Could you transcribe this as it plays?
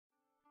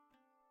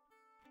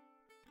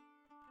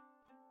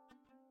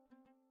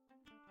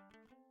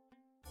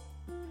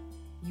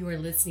You are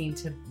listening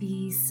to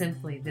Be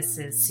Simply. This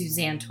is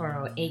Suzanne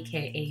Toro,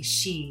 aka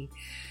She.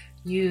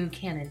 You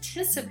can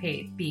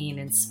anticipate being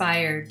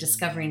inspired,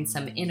 discovering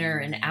some inner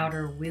and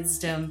outer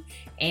wisdom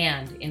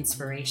and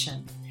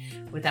inspiration.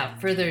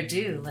 Without further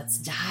ado, let's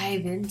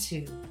dive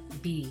into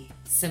Be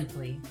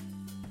Simply.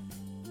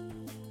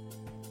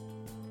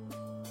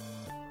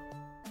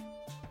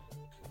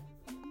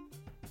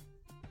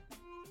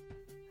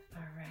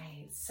 All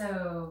right,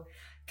 so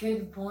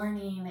good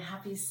morning,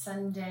 happy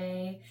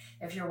Sunday.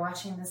 If you're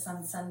watching this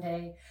on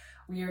Sunday,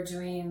 we are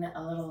doing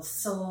a little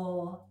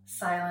soul,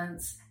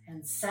 silence,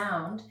 and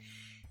sound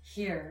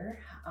here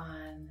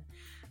on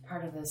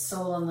part of the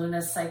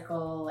Sol+Luna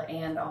cycle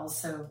and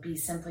also Be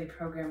Simply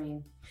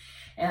programming.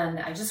 And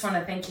I just want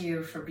to thank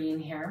you for being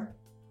here.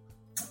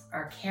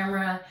 Our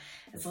camera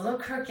is a little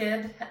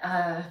crooked,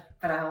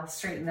 but I'll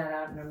straighten that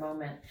out in a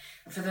moment.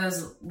 For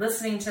those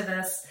listening to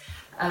this,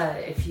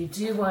 if you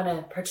do want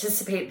to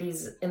participate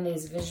in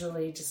these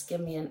visually, just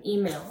give me an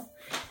email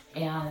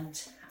and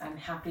I'm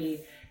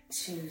happy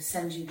to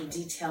send you the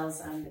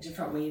details on the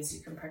different ways you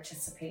can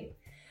participate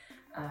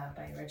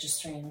by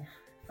registering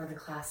for the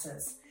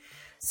classes.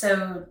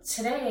 So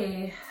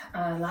today,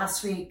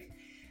 past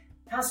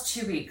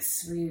 2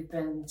 weeks, we've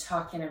been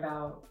talking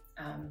about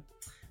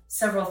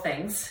several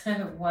things.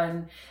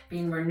 One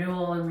being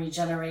renewal and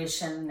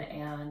regeneration,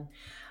 and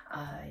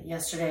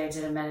yesterday I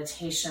did a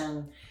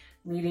meditation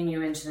leading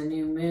you into the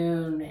new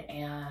moon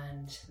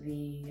and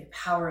the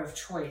power of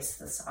choice,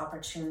 this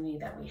opportunity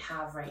that we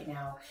have right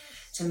now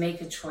to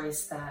make a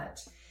choice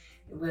that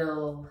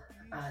will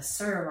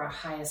serve our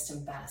highest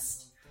and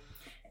best.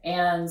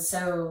 And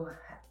so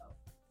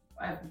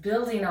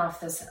building off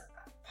this,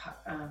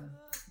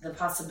 the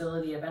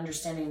possibility of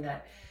understanding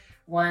that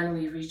one,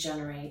 we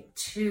regenerate,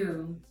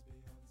 two,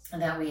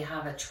 that we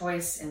have a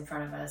choice in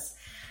front of us.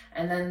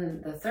 And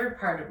then the third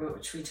part of it,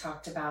 which we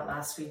talked about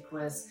last week,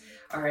 was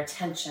our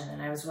attention. And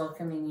I was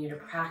welcoming you to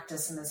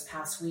practice in this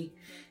past week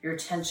your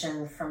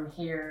attention from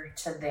here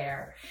to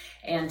there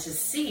and to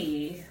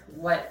see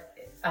what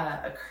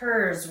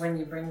occurs when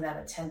you bring that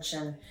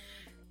attention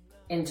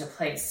into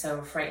place.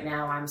 So if right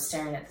now I'm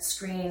staring at the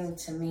screen,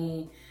 to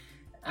me,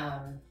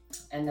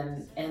 and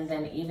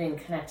then even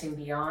connecting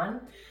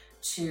beyond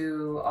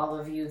to all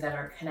of you that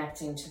are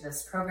connecting to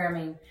this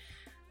programming,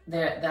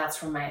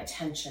 that's where my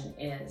attention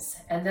is.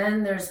 And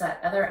then there's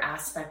that other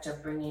aspect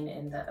of bringing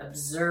in the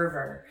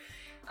observer,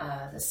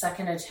 the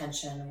second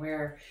attention,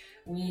 where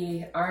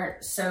we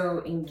aren't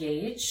so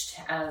engaged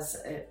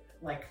as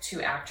like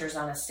two actors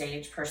on a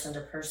stage, person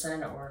to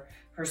person or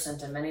person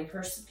to many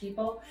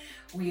people.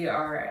 We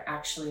are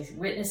actually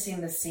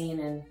witnessing the scene,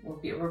 and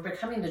we're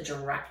becoming the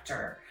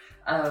director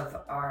of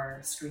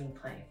our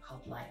screenplay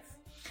called life.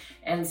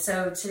 And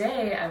so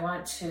today I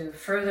want to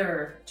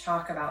further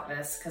talk about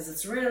this because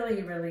it's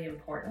really, really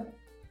important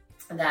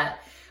that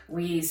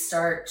we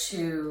start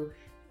to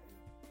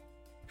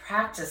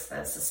practice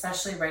this,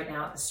 especially right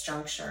now at this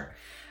juncture,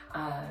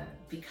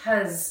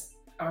 because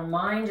our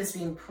mind is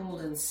being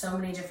pulled in so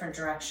many different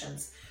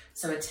directions.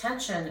 So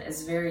attention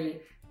is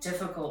very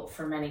difficult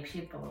for many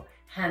people,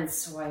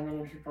 hence why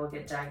many people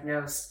get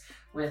diagnosed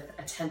with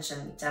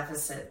attention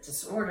deficit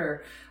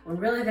disorder, when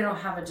really they don't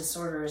have a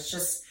disorder. It's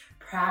just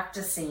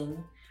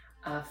practicing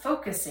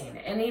focusing.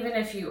 And even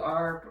if you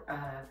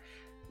are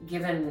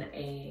given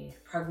a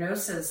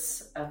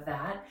prognosis of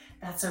that,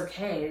 that's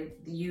okay.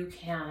 You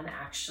can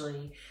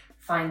actually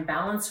find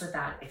balance with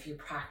that if you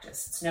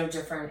practice. It's no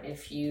different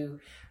if you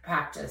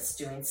practice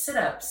doing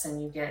sit-ups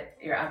and you get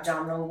your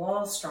abdominal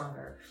wall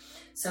stronger.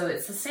 So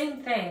it's the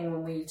same thing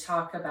when we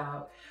talk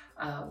about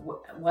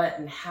what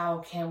and how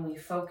can we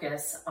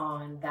focus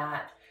on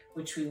that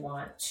which we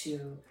want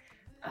to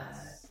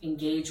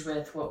engage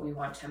with, what we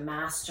want to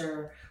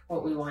master,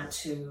 what we want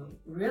to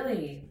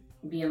really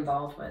be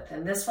involved with.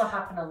 And this will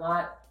happen a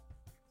lot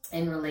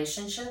in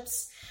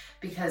relationships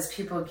because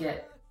people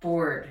get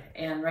bored.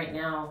 And right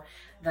now,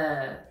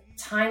 the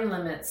time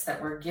limits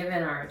that we're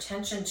given our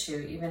attention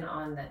to, even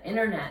on the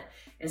internet,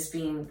 is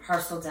being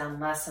parceled down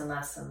less and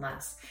less and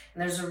less.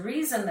 And there's a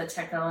reason that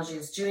technology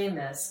is doing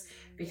this,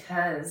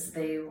 because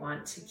they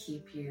want to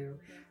keep you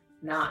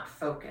not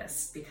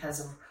focused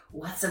because of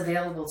what's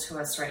available to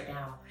us right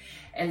now.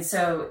 And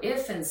so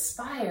if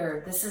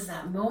inspired, this is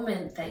that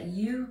moment that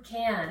you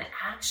can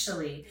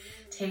actually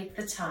take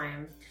the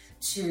time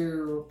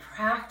to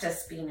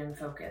practice being in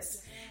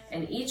focus.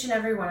 And each and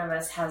every one of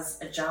us has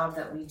a job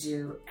that we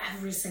do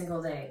every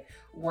single day.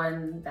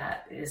 One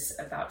that is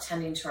about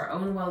tending to our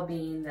own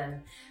well-being,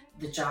 then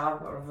the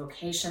job or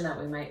vocation that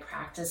we might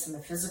practice in the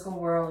physical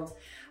world,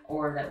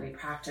 or that we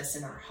practice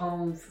in our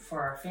home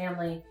for our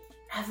family.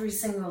 Every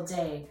single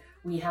day,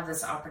 we have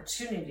this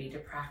opportunity to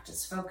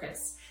practice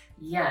focus,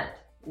 yet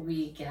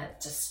we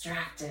get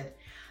distracted.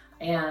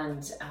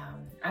 And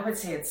I would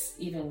say it's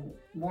even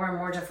more and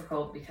more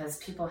difficult because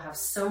people have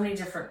so many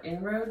different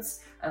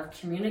inroads of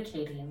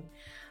communicating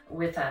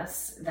with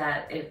us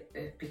that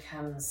it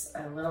becomes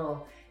a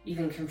little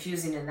even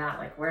confusing in that,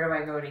 like, where do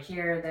I go to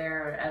here,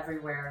 there, or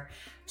everywhere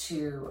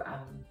to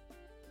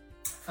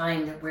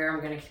find where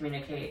I'm going to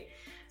communicate.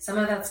 Some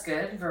of that's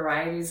good.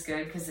 Variety is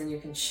good because then you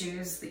can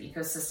choose the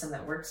ecosystem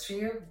that works for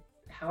you.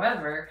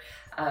 However,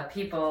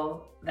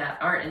 people that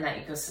aren't in that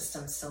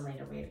ecosystem still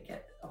need a way to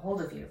get a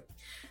hold of you.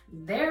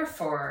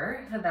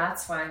 Therefore,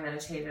 that's why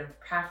meditative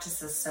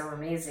practice is so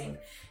amazing,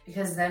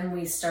 because then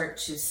we start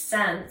to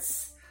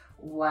sense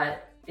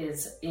what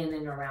is in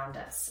and around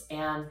us.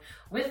 And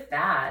with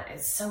that,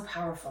 it's so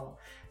powerful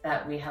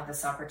that we have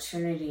this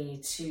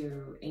opportunity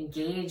to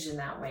engage in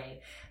that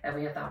way, that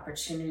we have the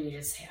opportunity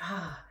to say,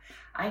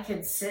 I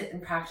could sit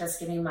and practice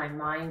getting my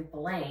mind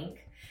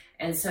blank.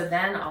 And so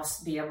then I'll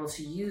be able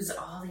to use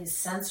all these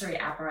sensory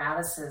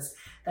apparatuses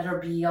that are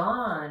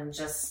beyond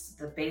just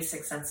the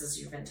basic senses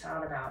you've been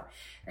taught about,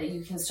 that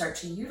you can start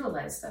to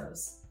utilize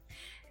those.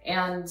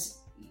 And,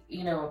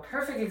 a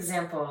perfect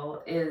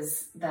example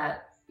is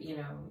that,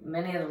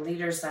 many of the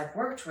leaders I've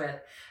worked with,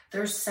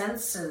 their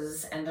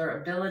senses and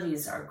their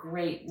abilities are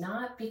great,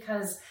 not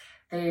because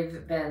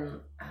they've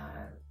been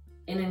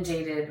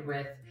inundated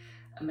with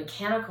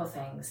mechanical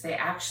things. They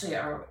actually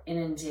are have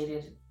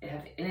inundated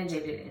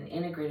and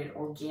integrated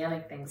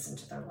organic things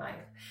into their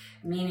life,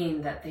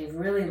 meaning that they've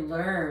really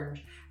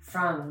learned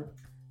from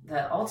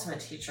the ultimate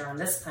teacher on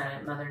this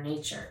planet, Mother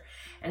Nature.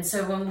 And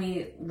so when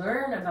we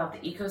learn about the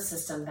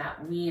ecosystem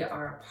that we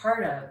are a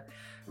part of,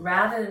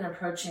 rather than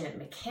approaching it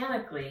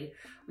mechanically,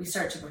 we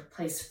start to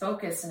place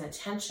focus and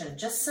attention,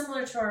 just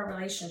similar to our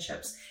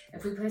relationships.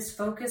 If we place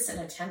focus and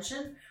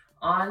attention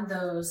on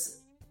those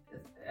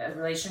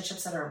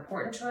relationships that are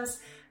important to us,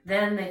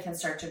 then they can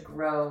start to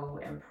grow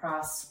and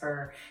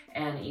prosper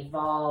and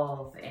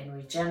evolve and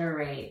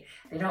regenerate.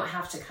 They don't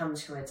have to come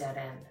to a dead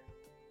end.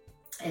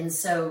 And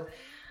so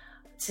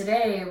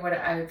today, what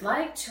I would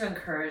like to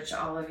encourage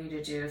all of you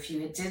to do, if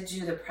you did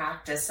do the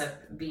practice of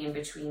being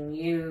between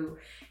you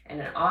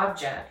and an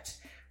object,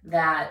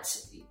 that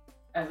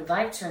I would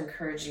like to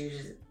encourage you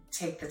to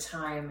take the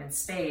time and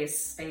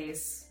space,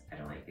 I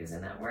don't like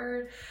using that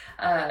word.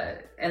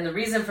 And the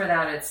reason for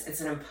that,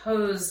 it's an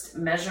imposed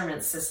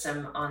measurement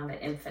system on the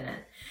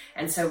infinite.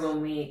 And so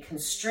when we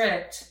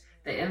constrict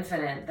the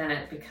infinite, then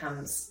it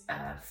becomes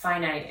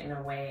finite in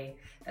a way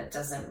that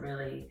doesn't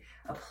really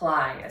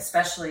apply,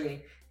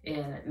 especially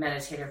in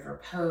meditative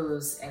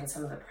repose and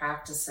some of the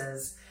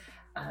practices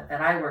that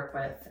I work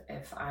with,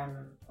 if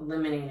I'm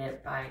limiting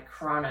it by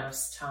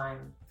chronos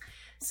time.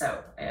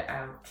 So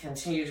I'll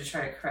continue to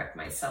try to correct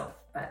myself,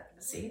 but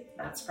see,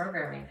 that's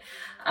programming.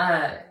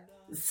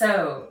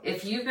 So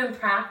if you've been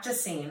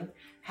practicing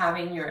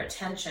having your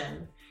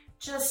attention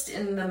just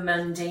in the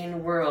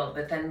mundane world,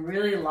 but then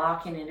really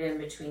locking it in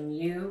between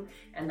you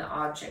and the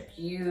object,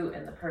 you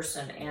and the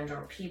person and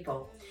or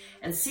people,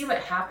 and see what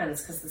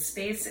happens, because the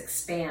space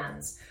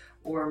expands,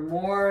 or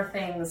more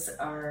things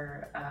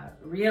are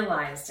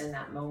realized in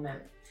that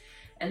moment.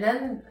 And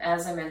then,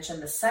 as I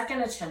mentioned, the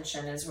second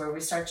attention is where we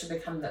start to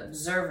become the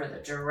observer,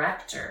 the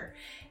director.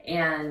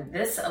 And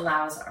this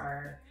allows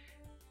our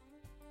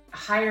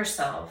higher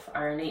self,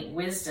 our innate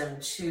wisdom,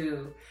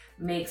 to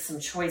make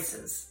some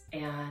choices.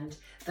 And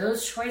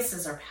those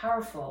choices are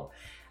powerful.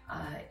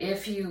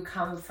 If you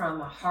come from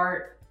a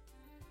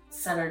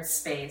heart-centered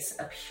space,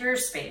 a pure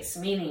space,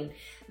 meaning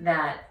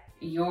that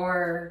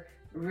you're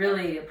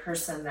really a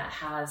person that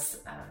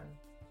has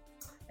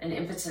an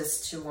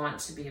impetus to want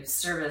to be of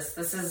service.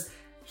 This is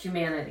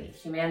humanity.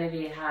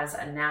 Humanity has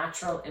a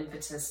natural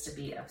impetus to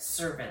be of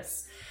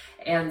service.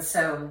 And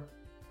so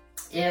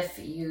if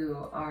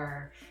you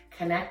are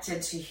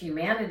connected to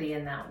humanity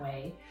in that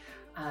way,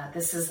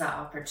 this is the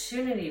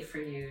opportunity for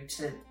you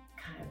to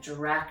kind of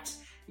direct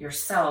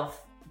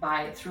yourself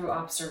through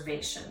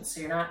observation. So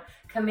you're not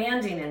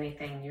commanding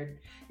anything,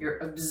 you're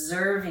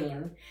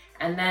observing,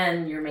 and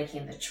then you're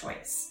making the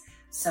choice.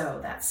 So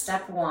that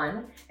step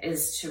one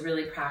is to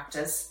really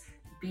practice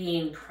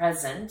being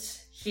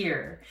present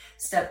here.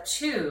 Step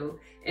two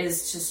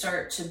is to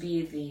start to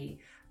be the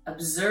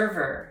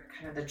observer,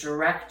 kind of the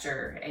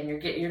director, and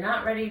you're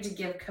not ready to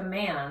give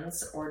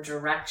commands or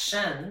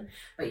direction,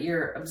 but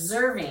you're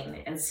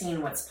observing and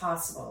seeing what's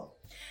possible.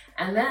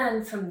 And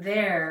then from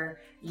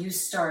there, you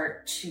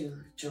start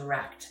to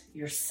direct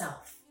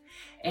yourself.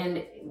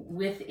 And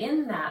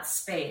within that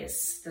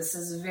space, this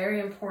is very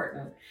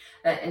important,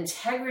 that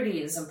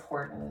integrity is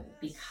important,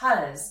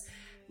 because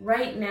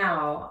right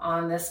now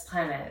on this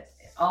planet,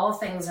 all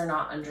things are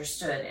not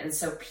understood. And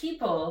so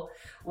people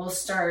will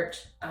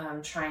start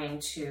trying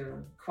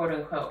to, quote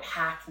unquote,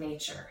 hack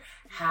nature,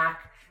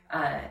 hack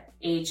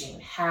aging,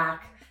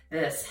 hack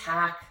this,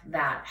 hack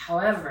that.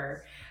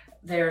 However,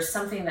 there's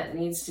something that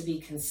needs to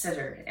be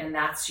considered, and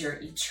that's your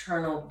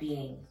eternal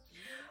being.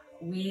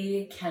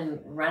 We can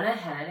run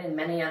ahead, and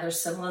many other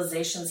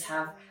civilizations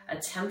have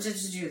attempted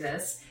to do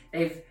this.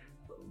 They've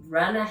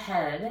run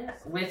ahead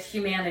with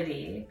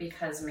humanity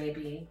because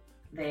maybe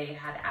they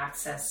had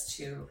access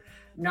to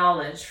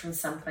knowledge from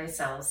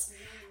someplace else.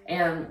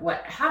 And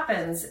what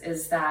happens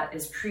is that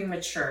is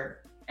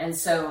premature. And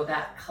so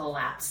that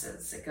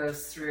collapses. It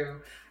goes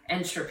through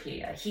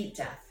entropy, a heat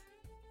death.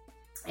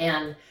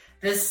 And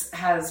this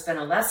has been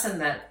a lesson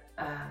that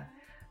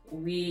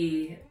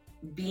we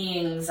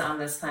beings on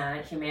this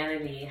planet,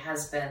 humanity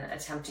has been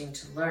attempting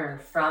to learn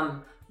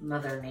from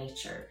Mother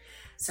Nature.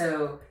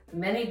 So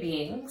many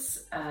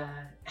beings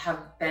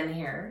have been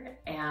here,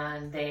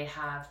 and they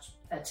have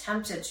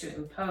attempted to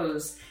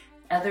impose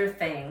other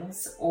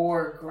things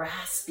or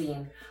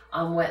grasping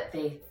on what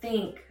they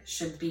think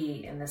should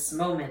be in this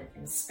moment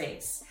in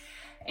space.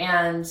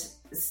 And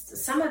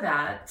some of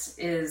that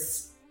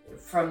is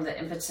from the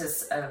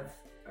impetus of,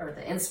 or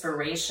the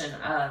inspiration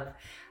of,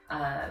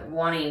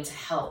 wanting to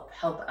help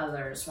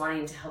others,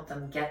 wanting to help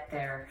them get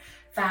there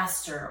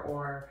faster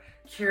or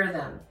cure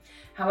them.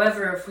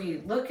 However, if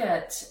we look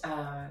at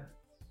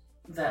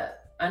the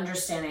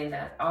understanding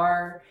that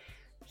our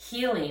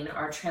healing,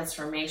 our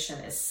transformation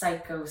is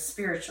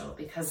psycho-spiritual,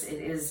 because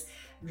it is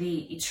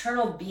the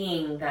eternal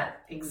being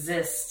that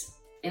exists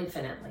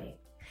infinitely.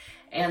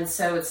 And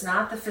so it's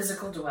not the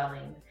physical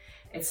dwelling.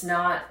 It's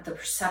not the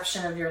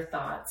perception of your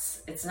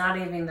thoughts. It's not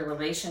even the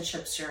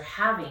relationships you're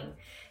having.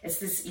 It's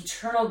this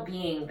eternal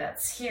being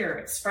that's here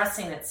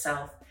expressing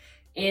itself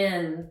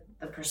in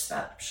the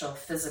perceptual,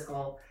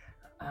 physical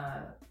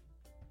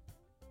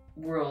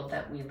world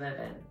that we live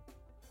in.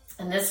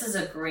 And this is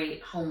a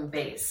great home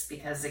base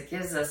because it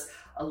gives us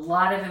a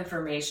lot of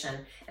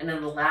information, and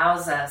it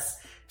allows us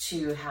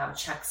to have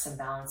checks and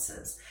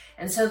balances.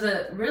 And so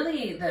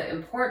the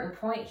important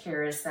point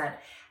here is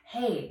that,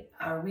 hey,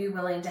 are we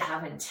willing to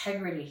have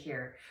integrity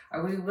here?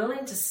 Are we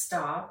willing to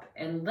stop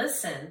and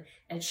listen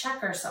and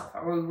check ourselves?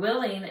 Are we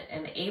willing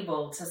and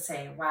able to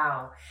say,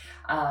 wow,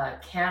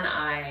 can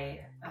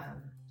I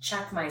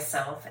check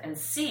myself and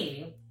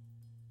see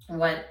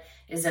what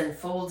is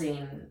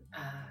unfolding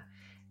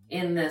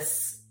in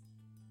this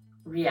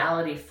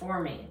reality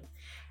for me?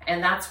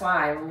 And that's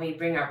why when we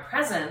bring our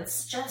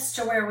presence just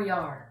to where we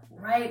are,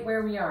 right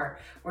where we are,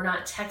 we're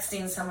not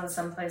texting someone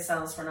someplace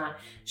else, we're not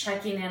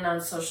checking in on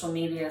social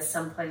media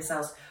someplace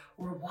else,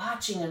 we're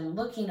watching and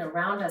looking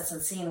around us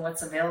and seeing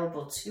what's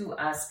available to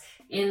us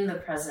in the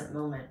present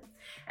moment.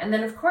 And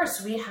then of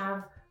course we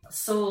have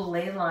soul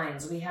ley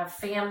lines, we have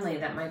family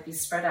that might be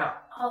spread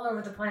out all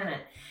over the planet.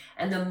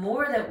 And the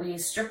more that we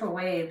strip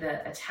away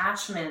the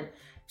attachment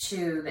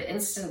to the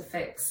instant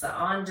fix, the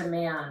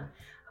on-demand,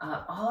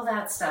 all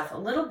that stuff, a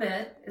little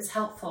bit is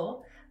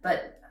helpful,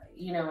 but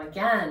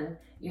again,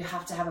 you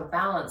have to have a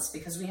balance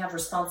because we have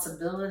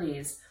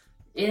responsibilities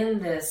in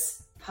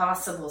this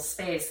possible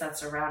space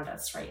that's around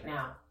us right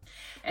now.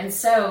 And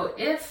so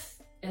if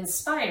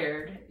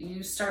inspired,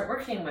 you start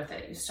working with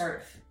it, you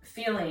start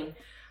feeling,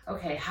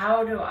 okay,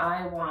 how do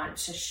I want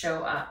to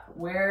show up?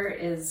 Where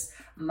is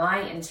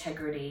my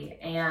integrity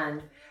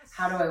and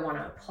how do I want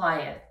to apply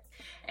it?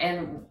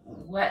 And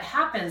what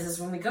happens is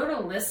when we go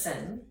to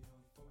listen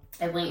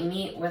and we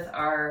meet with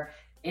our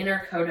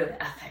inner code of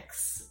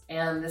ethics,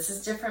 and this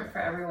is different for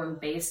everyone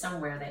based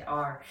on where they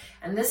are.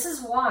 And this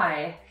is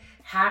why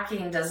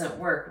hacking doesn't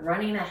work,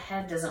 running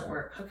ahead doesn't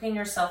work, hooking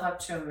yourself up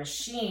to a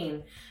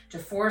machine to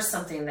force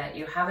something that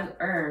you haven't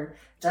earned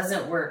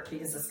doesn't work,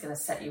 because it's going to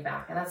set you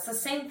back. And that's the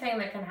same thing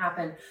that can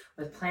happen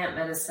with plant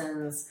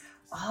medicines,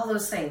 all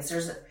those things.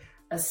 There's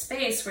a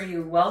space where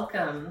you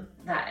welcome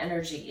that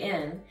energy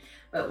in,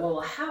 but what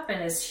will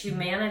happen is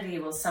humanity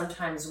will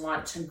sometimes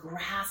want to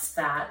grasp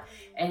that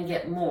and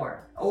get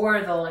more,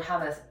 or they'll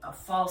have a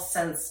false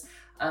sense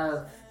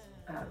of,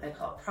 they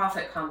call it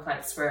profit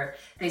complex, where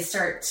they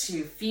start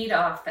to feed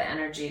off the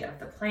energy of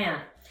the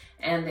plant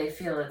and they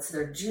feel it's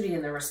their duty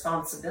and their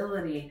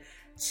responsibility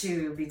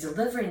to be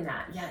delivering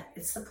that. Yet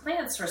it's the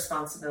plant's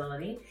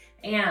responsibility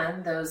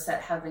and those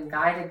that have been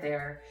guided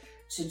there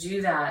to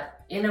do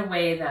that in a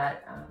way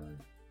that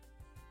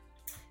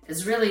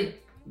is really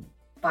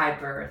by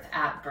birth,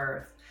 at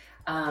birth.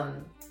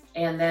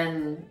 And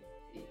then,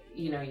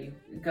 you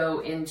go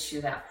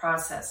into that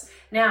process.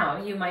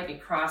 Now, you might be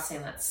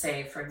crossing, let's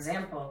say, for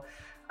example,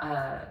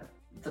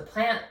 the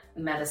plant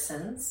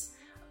medicines,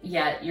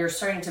 yet you're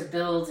starting to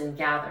build and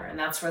gather. And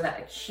that's where that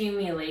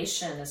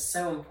accumulation is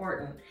so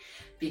important,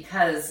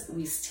 because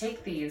we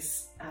take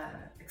these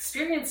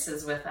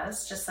experiences with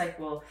us, just like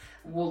we'll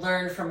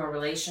learn from a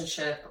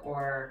relationship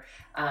or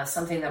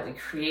something that we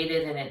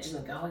created and it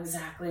didn't go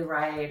exactly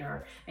right,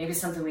 or maybe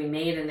something we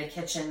made in the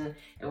kitchen,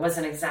 it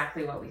wasn't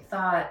exactly what we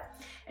thought.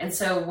 And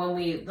so when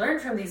we learn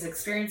from these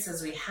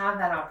experiences, we have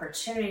that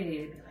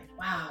opportunity to be like,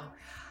 wow,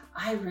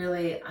 I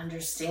really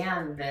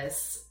understand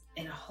this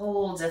in a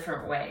whole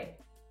different way.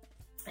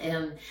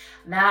 And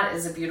that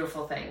is a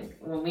beautiful thing.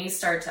 When we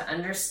start to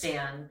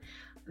understand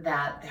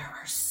that there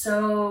are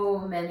so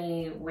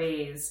many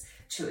ways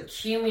to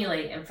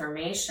accumulate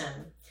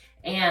information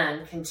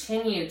and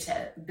continue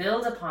to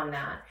build upon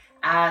that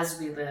as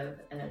we live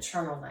an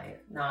eternal life,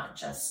 not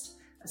just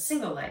a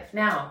single life.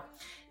 Now,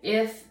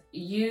 if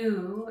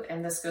you,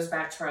 and this goes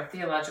back to our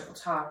theological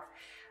talk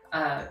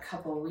a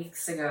couple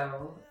weeks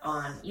ago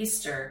on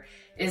Easter,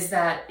 is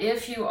that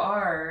if you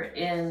are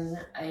in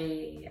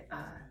a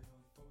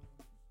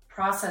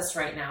process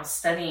right now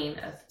studying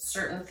a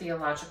certain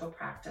theological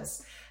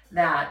practice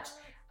that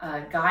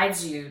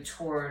guides you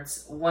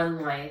towards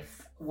one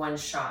life, one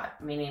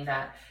shot, meaning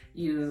that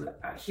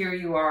here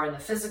you are in the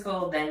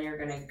physical, then you're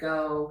going to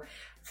go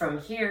from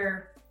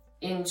here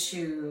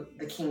into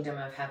the kingdom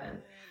of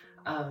heaven.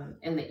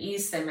 In the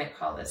East, they might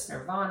call this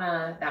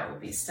nirvana. That would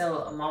be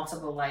still a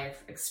multiple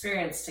life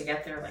experience to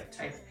get there, like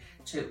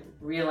to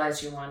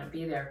realize you want to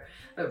be there.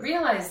 But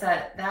realize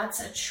that that's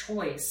a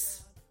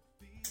choice,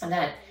 and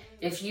that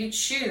if you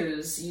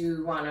choose,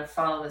 you want to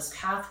follow this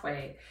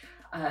pathway,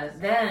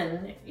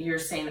 then you're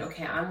saying,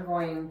 okay, I'm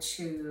going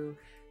to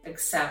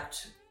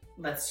accept,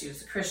 let's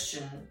use a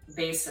Christian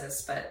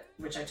basis, but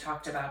which I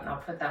talked about, and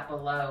I'll put that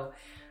below.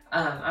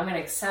 I'm going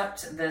to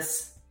accept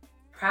this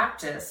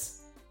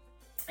practice,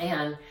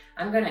 and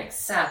I'm going to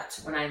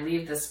accept when I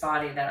leave this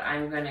body that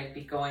I'm going to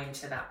be going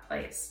to that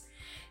place.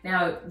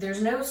 Now,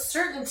 there's no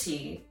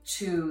certainty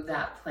to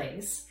that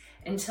place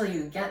until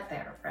you get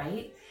there,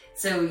 right?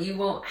 So you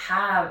won't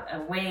have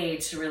a way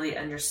to really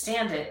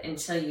understand it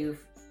until you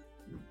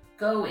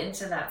go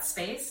into that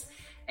space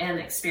and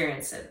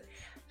experience it.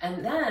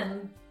 And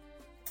then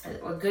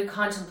a good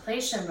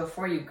contemplation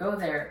before you go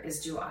there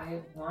is, do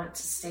I want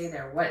to stay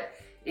there? What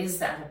is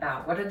that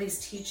about? What are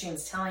these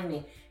teachings telling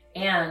me?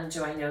 And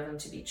do I know them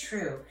to be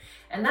true?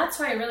 And that's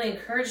why I really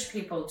encourage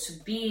people to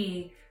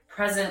be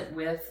present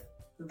with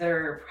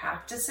their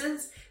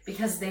practices,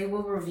 because they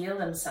will reveal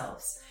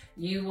themselves.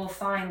 You will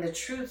find the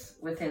truth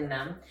within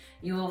them.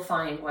 You will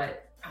find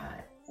what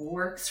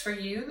works for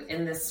you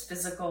in this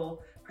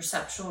physical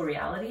perceptual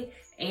reality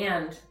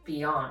and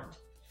beyond.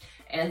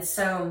 And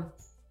so,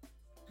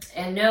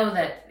 and know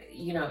that,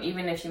 you know,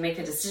 even if you make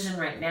a decision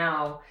right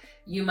now,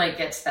 you might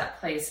get to that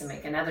place and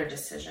make another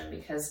decision,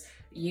 because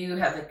you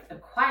have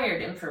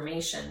acquired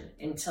information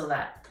until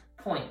that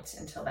point,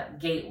 until that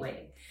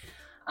gateway.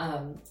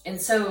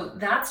 And so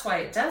that's why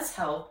it does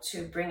help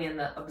to bring in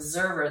the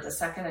observer, the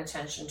second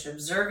attention, to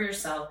observe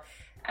yourself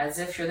as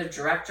if you're the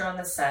director on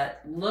the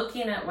set,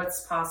 looking at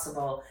what's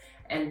possible.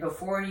 And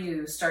before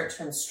you start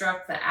to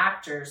instruct the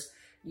actors,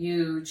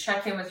 you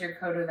check in with your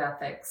code of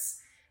ethics,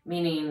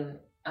 meaning,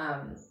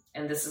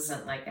 and this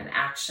isn't like an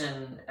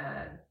action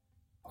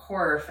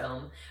horror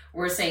film.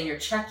 We're saying you're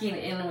checking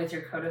in with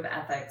your code of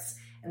ethics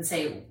and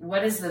say,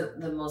 what is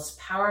the most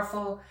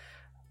powerful,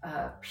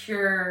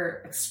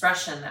 pure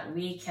expression that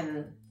we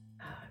can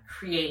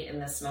create in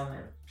this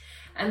moment?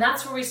 And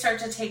that's where we start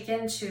to take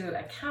into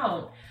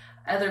account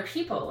other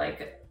people,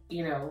 like,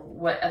 you know,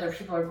 what other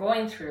people are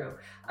going through.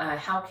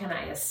 How can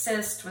I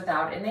assist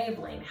without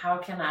enabling? How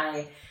can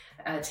I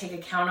take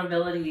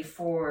accountability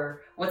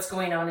for what's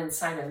going on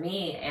inside of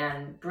me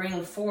and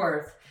bring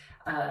forth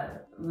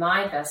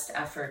my best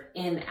effort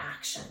in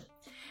action?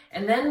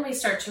 And then we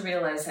start to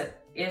realize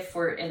that if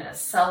we're in a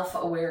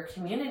self-aware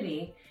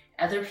community,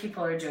 other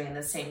people are doing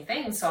the same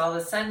thing. So all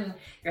of a sudden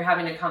you're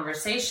having a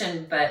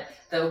conversation, but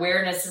the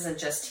awareness isn't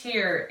just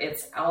here,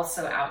 it's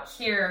also out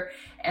here.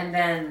 And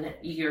then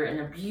you're in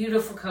a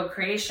beautiful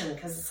co-creation,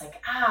 because it's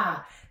like,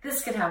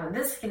 this can happen,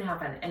 this can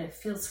happen. And it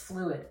feels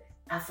fluid,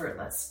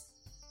 effortless.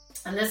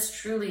 And this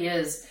truly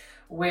is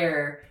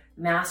where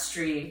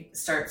mastery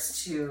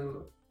starts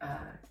to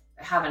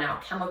have an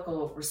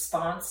alchemical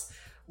response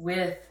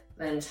with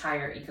the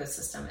entire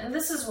ecosystem. And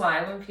this is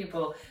why when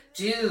people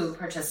do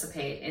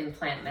participate in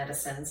plant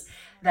medicines,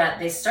 that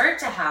they start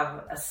to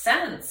have a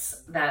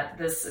sense that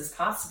this is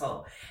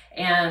possible.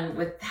 And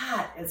with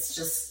that, it's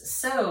just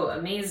so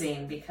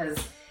amazing, because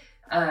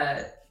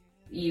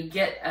you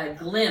get a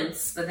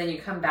glimpse, but then you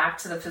come back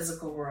to the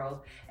physical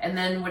world, and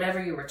then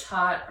whatever you were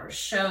taught or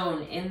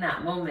shown in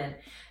that moment,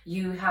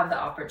 you have the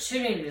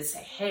opportunity to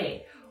say,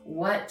 hey,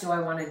 what do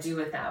I want to do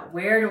with that?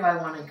 Where do I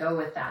want to go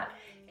with that?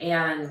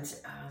 And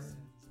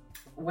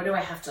what do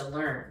I have to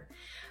learn?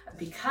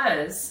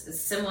 Because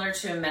it's similar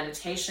to a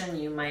meditation,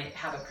 you might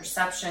have a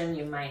perception,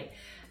 you might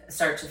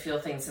start to feel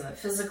things in the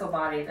physical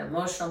body, the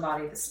emotional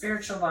body, the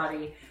spiritual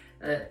body,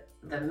 the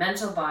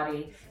mental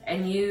body,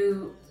 and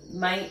you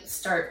might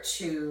start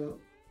to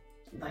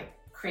like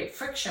create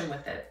friction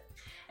with it.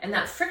 And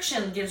that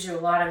friction gives you a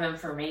lot of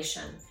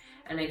information.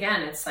 And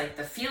again, it's like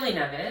the feeling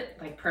of it,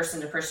 like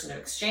person to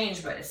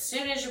exchange. But as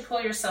soon as you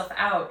pull yourself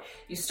out,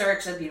 you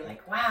start to be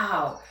like,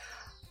 wow,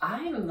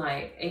 I'm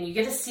like, and you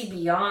get to see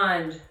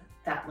beyond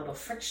that little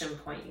friction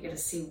point. You get to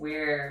see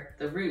where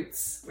the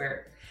roots,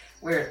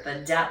 where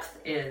the depth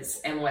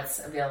is, and what's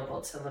available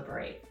to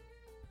liberate.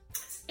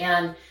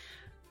 And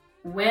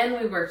when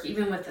we work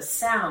even with the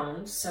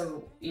sound,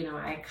 so, you know,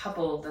 I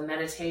couple the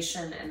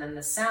meditation and then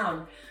the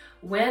sound,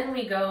 when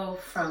we go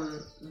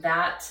from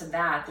that to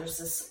that, there's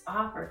this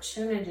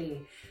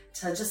opportunity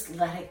to just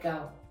let it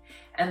go.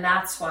 And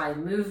that's why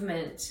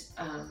movement,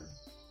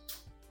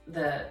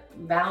 the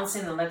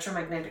balancing the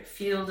electromagnetic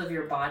field of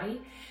your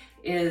body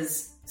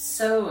is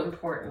so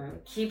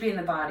important. Keeping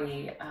the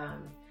body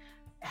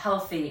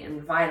healthy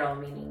and vital,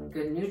 meaning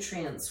good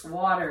nutrients,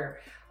 water,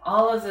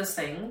 all of those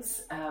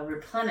things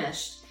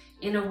replenished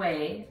in a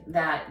way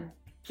that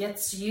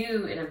gets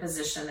you in a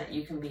position that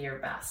you can be your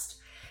best.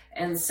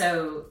 And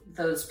so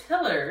those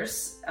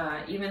pillars,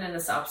 even in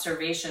this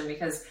observation,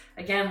 because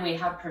again, we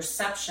have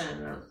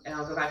perception, and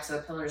I'll go back to the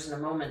pillars in a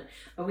moment,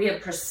 but we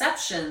have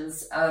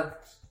perceptions of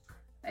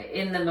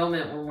in the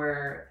moment when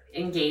we're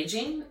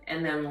engaging,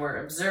 and then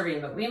we're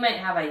observing, but we might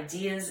have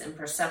ideas and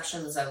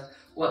perceptions of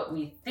what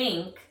we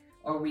think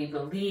or we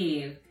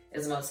believe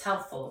is most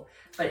helpful.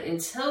 But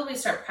until we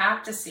start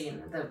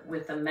practicing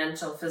with the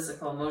mental,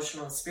 physical,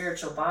 emotional, and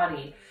spiritual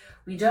body,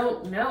 we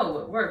don't know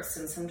what works.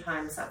 And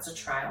sometimes that's a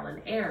trial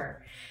and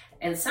error.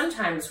 And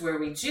sometimes where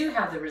we do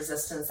have the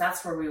resistance,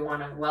 that's where we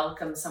want to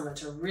welcome someone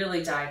to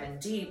really dive in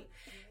deep,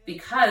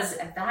 because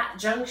at that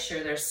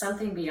juncture, there's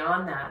something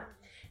beyond that.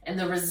 And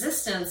the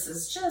resistance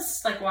is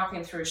just like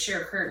walking through a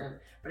sheer curtain,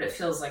 but it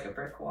feels like a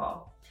brick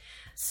wall.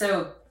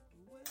 So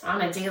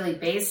on a daily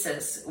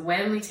basis,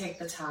 when we take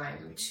the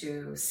time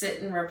to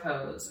sit and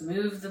repose,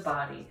 move the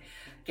body,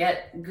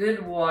 get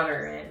good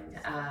water in,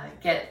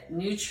 get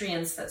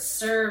nutrients that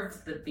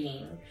serve the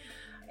being,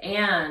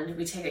 and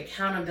we take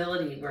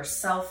accountability, we're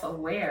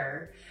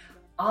self-aware,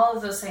 all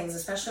of those things,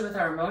 especially with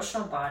our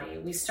emotional body,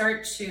 we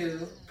start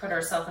to put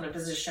ourselves in a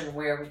position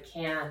where we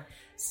can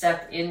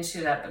step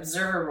into that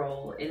observer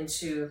role,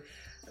 into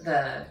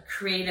the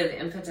creative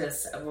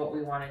impetus of what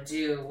we want to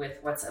do with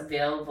what's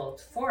available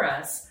for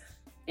us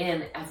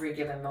in every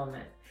given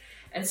moment.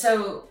 And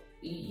so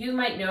you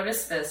might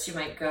notice this. You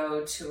might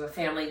go to a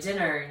family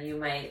dinner, you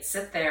might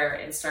sit there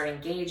and start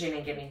engaging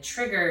and getting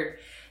triggered,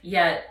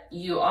 yet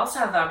you also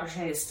have the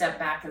opportunity to step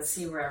back and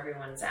see where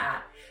everyone's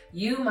at.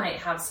 You might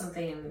have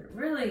something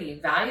really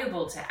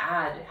valuable to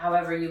add.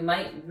 However, you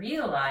might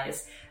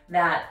realize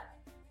that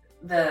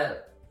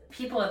the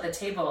people at the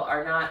table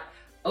are not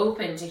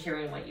open to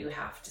hearing what you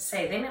have to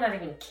say. They may not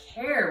even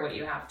care what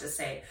you have to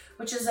say,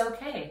 which is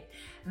okay.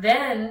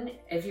 Then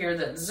if you're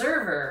the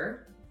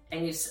observer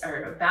and you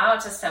are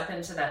about to step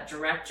into that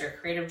director,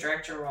 creative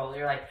director role,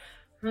 you're like,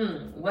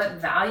 what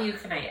value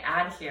can I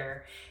add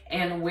here?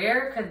 And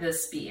where could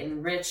this be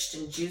enriched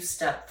and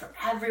juiced up for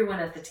everyone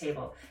at the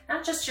table?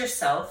 Not just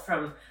yourself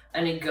from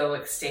an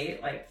egoic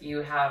state, like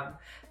you have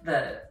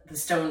the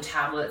stone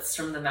tablets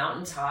from the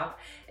mountaintop.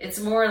 It's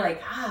more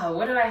like,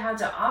 what do I have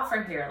to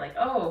offer here? Like,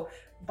 oh,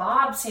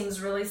 Bob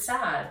seems really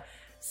sad.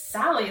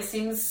 Sally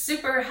seems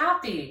super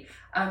happy.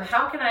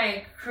 How can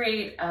I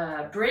create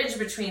a bridge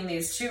between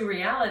these two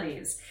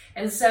realities?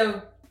 And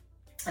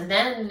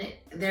then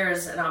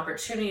there's an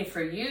opportunity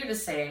for you to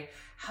say,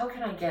 how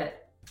can I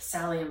get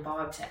Sally and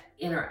Bob to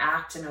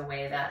interact in a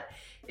way that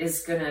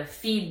is going to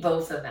feed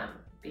both of them?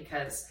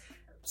 Because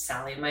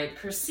Sally might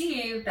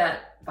perceive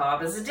that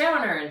Bob is a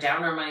downer,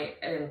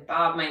 and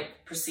Bob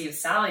might perceive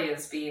Sally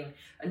as being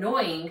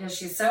annoying because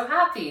she's so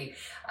happy.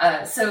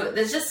 So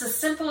there's just a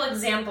simple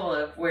example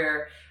of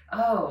where,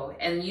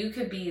 and you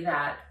could be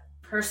that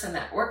person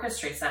that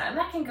orchestrates that, and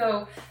that can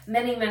go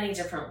many, many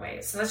different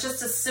ways. So that's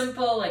just a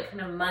simple, like,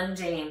 kind of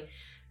mundane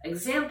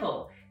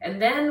example. And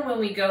then when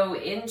we go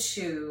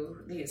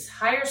into these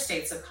higher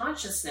states of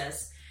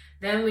consciousness,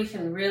 then we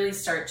can really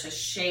start to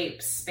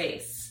shape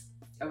space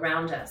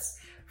around us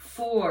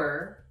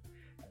for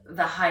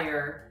the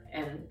higher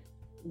and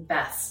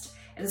best.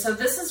 And so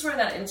this is where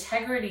that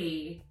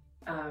integrity,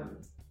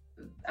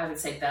 I would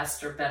say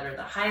best or better,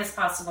 the highest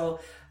possible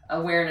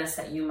awareness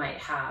that you might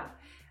have.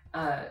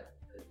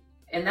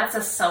 And that's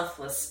a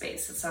selfless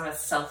space. It's not a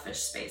selfish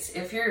space.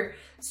 If you're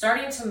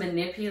starting to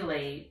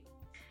manipulate,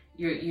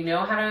 you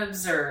know how to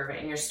observe,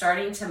 and you're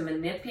starting to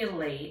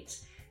manipulate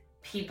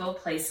people,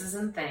 places,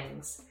 and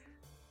things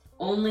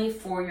only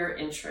for your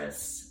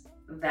interests,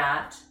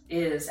 that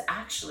is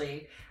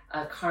actually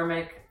a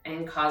karmic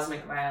and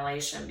cosmic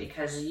violation,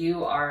 because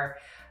you are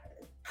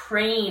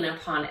preying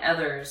upon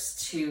others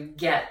to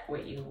get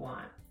what you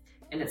want.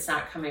 And it's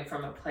not coming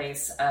from a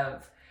place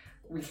of,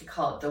 we could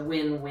call it the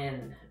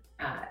win-win.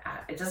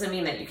 It doesn't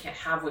mean that you can't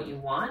have what you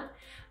want,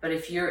 but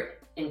if you're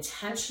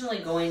intentionally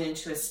going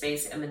into a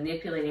space and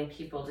manipulating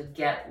people to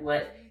get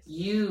what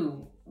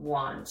you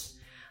want,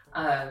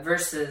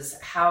 versus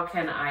how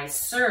can I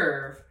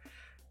serve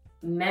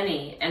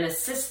many and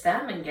assist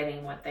them in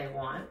getting what they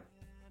want,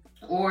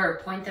 or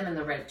point them in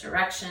the right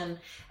direction.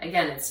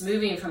 Again, it's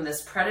moving from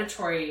this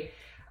predatory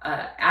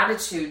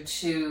attitude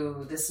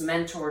to this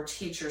mentor,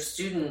 teacher,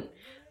 student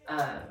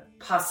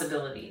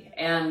possibility.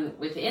 And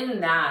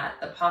within that,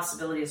 the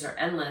possibilities are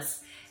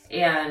endless,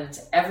 and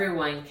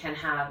everyone can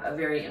have a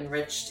very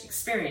enriched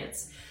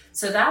experience.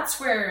 So that's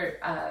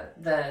where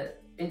the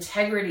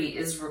integrity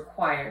is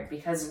required,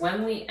 because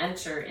when we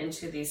enter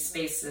into these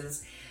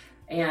spaces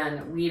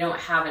and we don't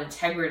have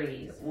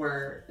integrity,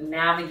 we're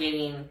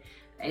navigating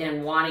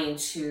and wanting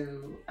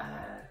to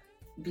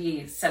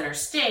be center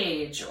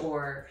stage,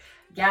 or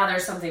gather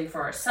something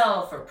for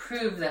ourselves, or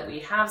prove that we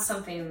have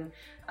something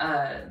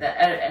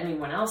that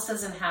anyone else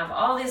doesn't have,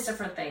 all these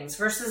different things,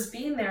 versus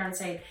being there and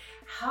saying,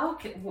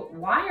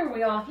 why are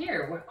we all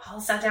here? We're all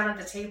sat down at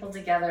the table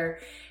together,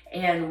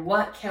 and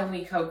what can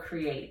we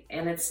co-create?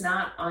 And it's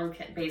not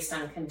based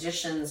on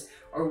conditions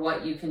or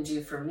what you can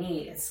do for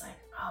me. It's like,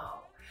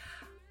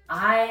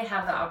 I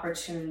have the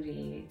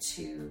opportunity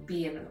to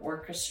be in an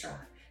orchestra,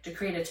 to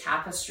create a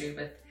tapestry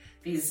with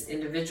these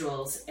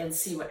individuals and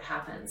see what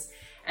happens.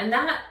 And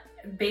that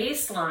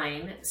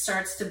baseline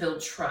starts to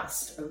build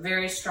trust, a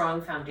very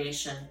strong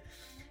foundation.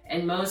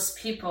 And most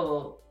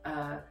people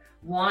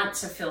want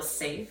to feel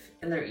safe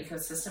in their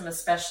ecosystem,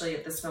 especially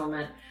at this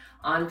moment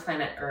on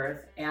planet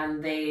Earth.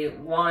 And they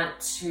want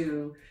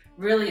to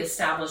really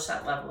establish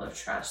that level of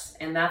trust.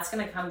 And that's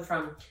going to come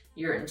from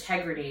your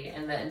integrity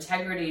and the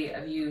integrity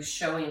of you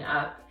showing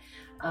up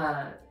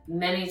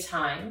many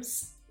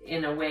times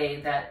in a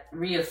way that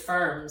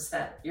reaffirms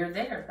that you're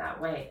there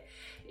that way.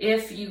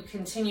 If you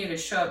continue to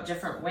show up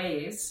different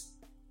ways,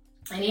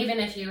 and even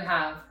if you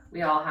have,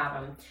 we all have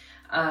them,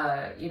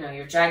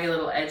 your jagged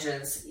little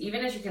edges,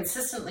 even if you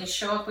consistently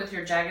show up with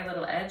your jagged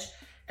little edge,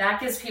 that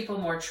gives people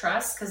more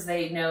trust because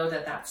they know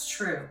that that's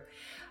true.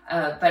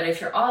 But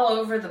if you're all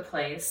over the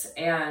place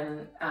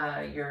and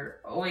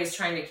you're always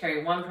trying to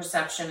carry one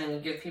perception and you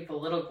give people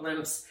a little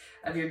glimpse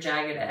of your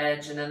jagged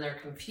edge and then they're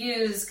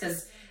confused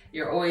because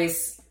you're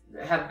always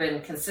have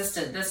been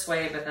consistent this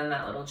way, but then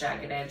that little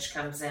jagged edge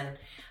comes in,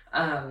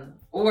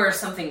 or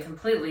something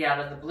completely out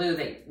of the blue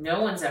that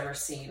no one's ever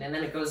seen and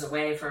then it goes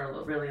away for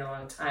a really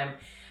long time,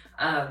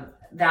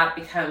 that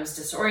becomes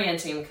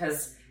disorienting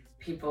because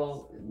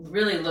people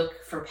really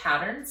look for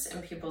patterns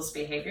in people's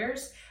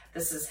behaviors.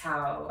 This is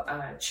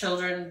how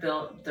children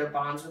build their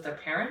bonds with their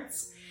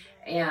parents.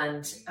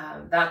 And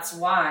that's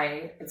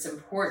why it's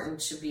important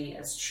to be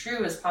as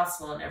true as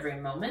possible in every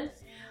moment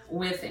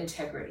with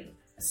integrity.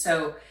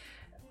 So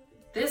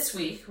this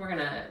week, we're going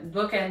to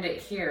bookend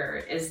it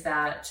here, is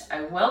that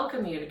I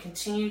welcome you to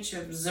continue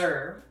to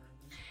observe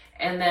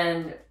and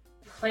then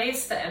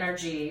place the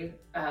energy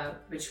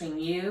between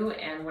you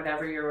and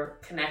whatever you're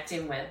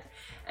connecting with.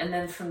 And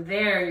then from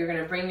there, you're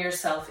going to bring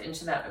yourself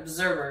into that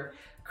observer,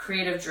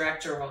 creative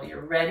director role.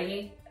 You're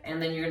ready,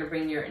 and then you're going to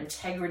bring your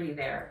integrity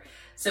there.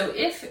 So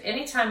if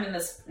anytime in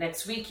this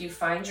next week you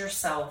find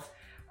yourself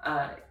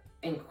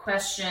in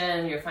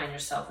question, you find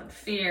yourself in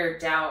fear,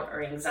 doubt,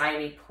 or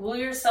anxiety, pull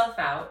yourself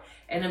out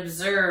and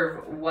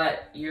observe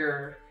what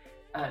you're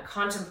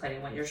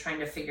contemplating, what you're trying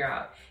to figure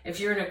out. If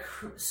you're in a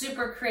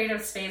super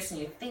creative space and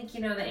you think you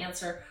know the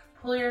answer,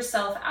 pull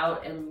yourself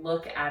out and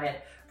look at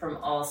it from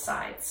all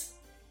sides.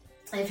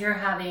 If you're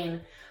having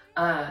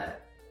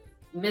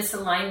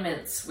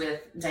misalignments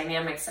with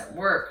dynamics at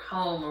work,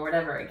 home, or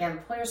whatever, again,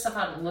 pull yourself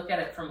out and look at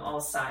it from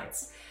all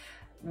sides.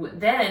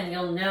 Then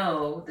you'll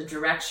know the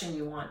direction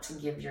you want to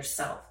give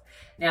yourself.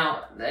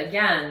 Now,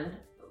 again,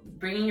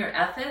 bringing your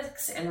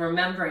ethics and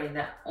remembering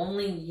that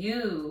only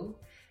you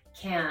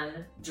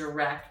can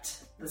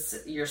direct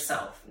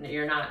yourself.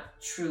 You're not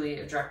truly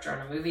a director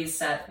on a movie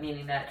set,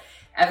 meaning that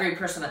every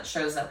person that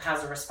shows up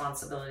has a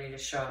responsibility to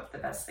show up the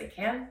best they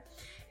can.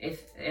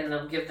 And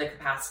they'll give the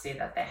capacity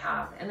that they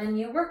have. And then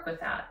you work with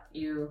that.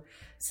 You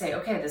say,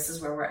 okay, this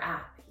is where we're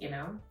at,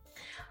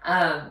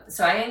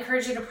 So I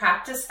encourage you to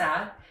practice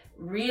that.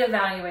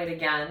 Reevaluate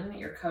again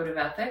your code of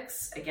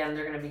ethics. Again,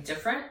 they're going to be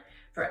different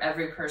for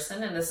every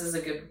person. And this is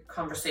a good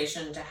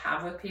conversation to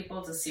have with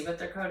people to see what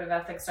their code of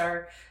ethics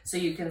are. So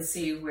you can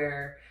see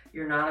where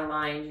you're not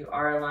aligned, you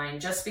are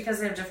aligned. Just because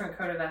they have different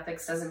code of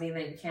ethics doesn't mean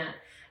that you can't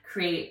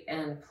create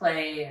and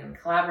play and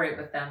collaborate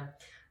with them.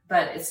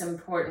 But it's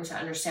important to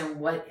understand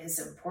what is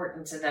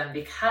important to them,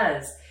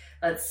 because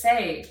let's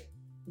say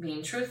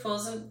being truthful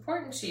is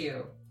important to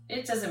you.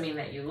 It doesn't mean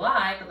that you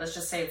lie, but let's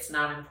just say it's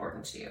not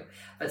important to you.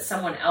 But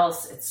someone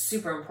else, it's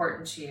super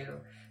important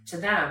to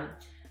them.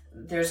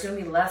 There's going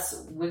to be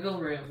less wiggle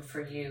room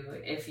for you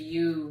if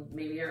you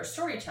maybe are a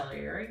storyteller,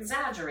 you're an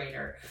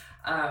exaggerator,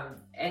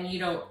 and you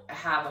don't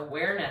have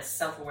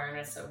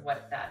self-awareness of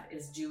what that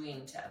is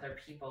doing to other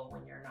people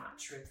when you're not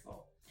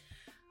truthful.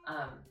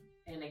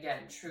 And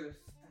again, truth,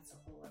 that's a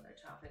whole other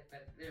topic,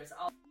 but there's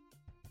all.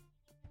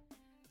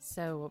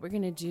 So what we're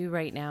going to do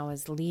right now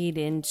is lead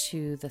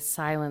into the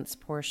silence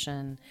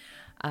portion.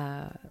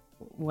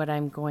 What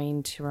I'm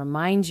going to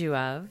remind you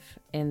of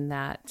in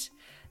that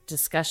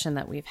discussion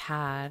that we've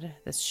had,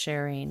 this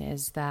sharing,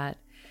 is that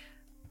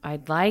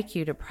I'd like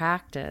you to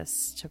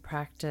practice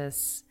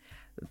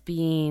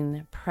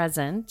being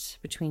present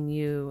between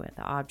you and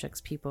the objects,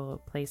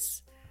 people,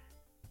 place,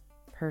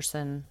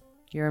 person,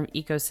 your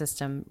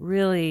ecosystem.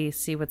 Really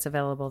see what's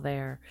available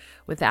there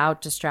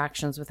without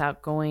distractions,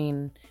 without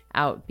going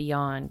out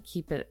beyond.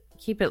 Keep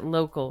it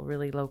local,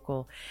 really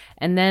local.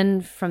 And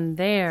then from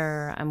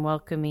there, I'm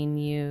welcoming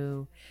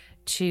you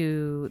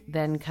to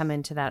then come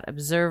into that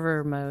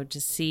observer mode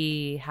to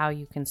see how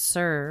you can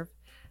serve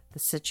the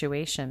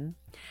situation.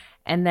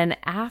 And then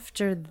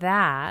after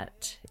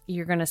that,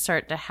 you're going to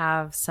start to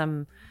have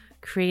some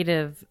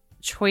creative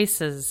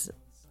choices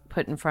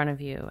put in front of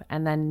you.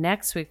 And then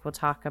next week, we'll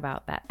talk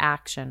about that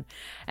action.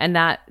 And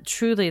that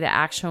truly the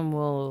action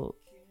will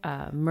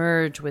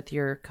merge with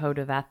your code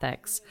of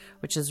ethics,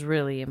 which is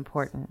really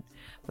important.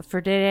 But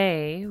for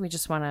today, we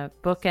just want to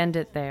bookend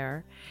it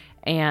there.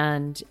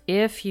 And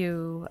if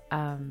you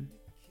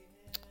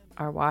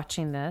are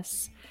watching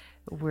this,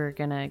 we're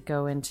going to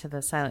go into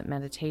the silent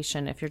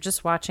meditation. If you're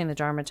just watching the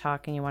Dharma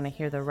talk and you want to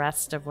hear the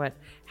rest of what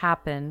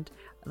happened,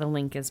 the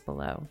link is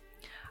below.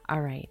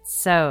 All right,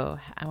 so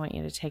I want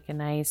you to take a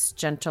nice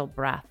gentle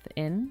breath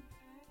in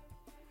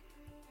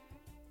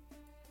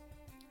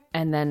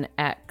and then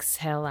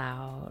exhale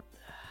out.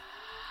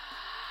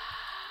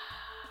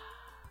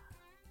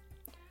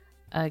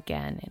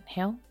 Again,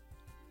 inhale.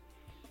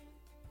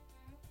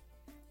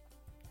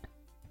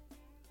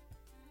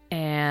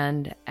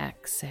 And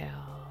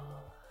exhale.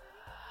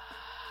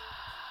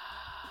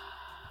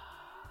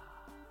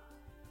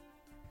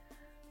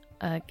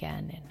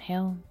 Again,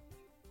 inhale.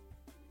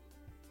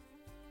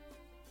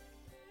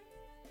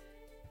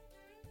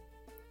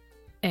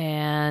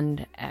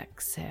 And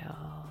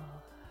exhale.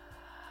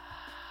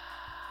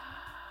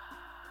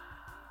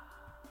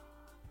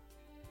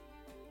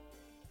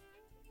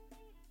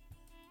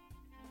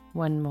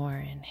 One more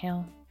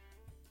inhale.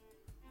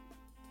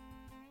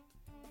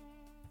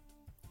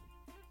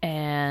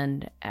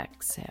 And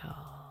exhale.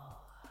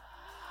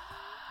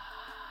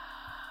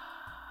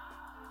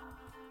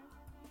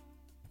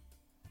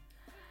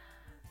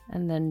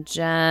 And then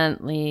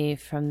gently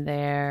from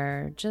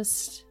there,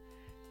 just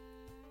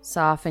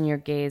soften your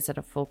gaze at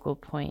a focal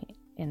point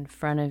in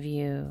front of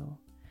you.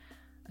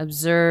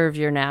 Observe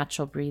your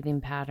natural breathing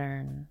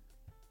pattern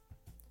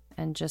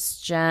and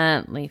just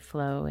gently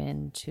flow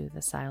into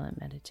the silent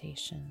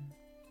meditation.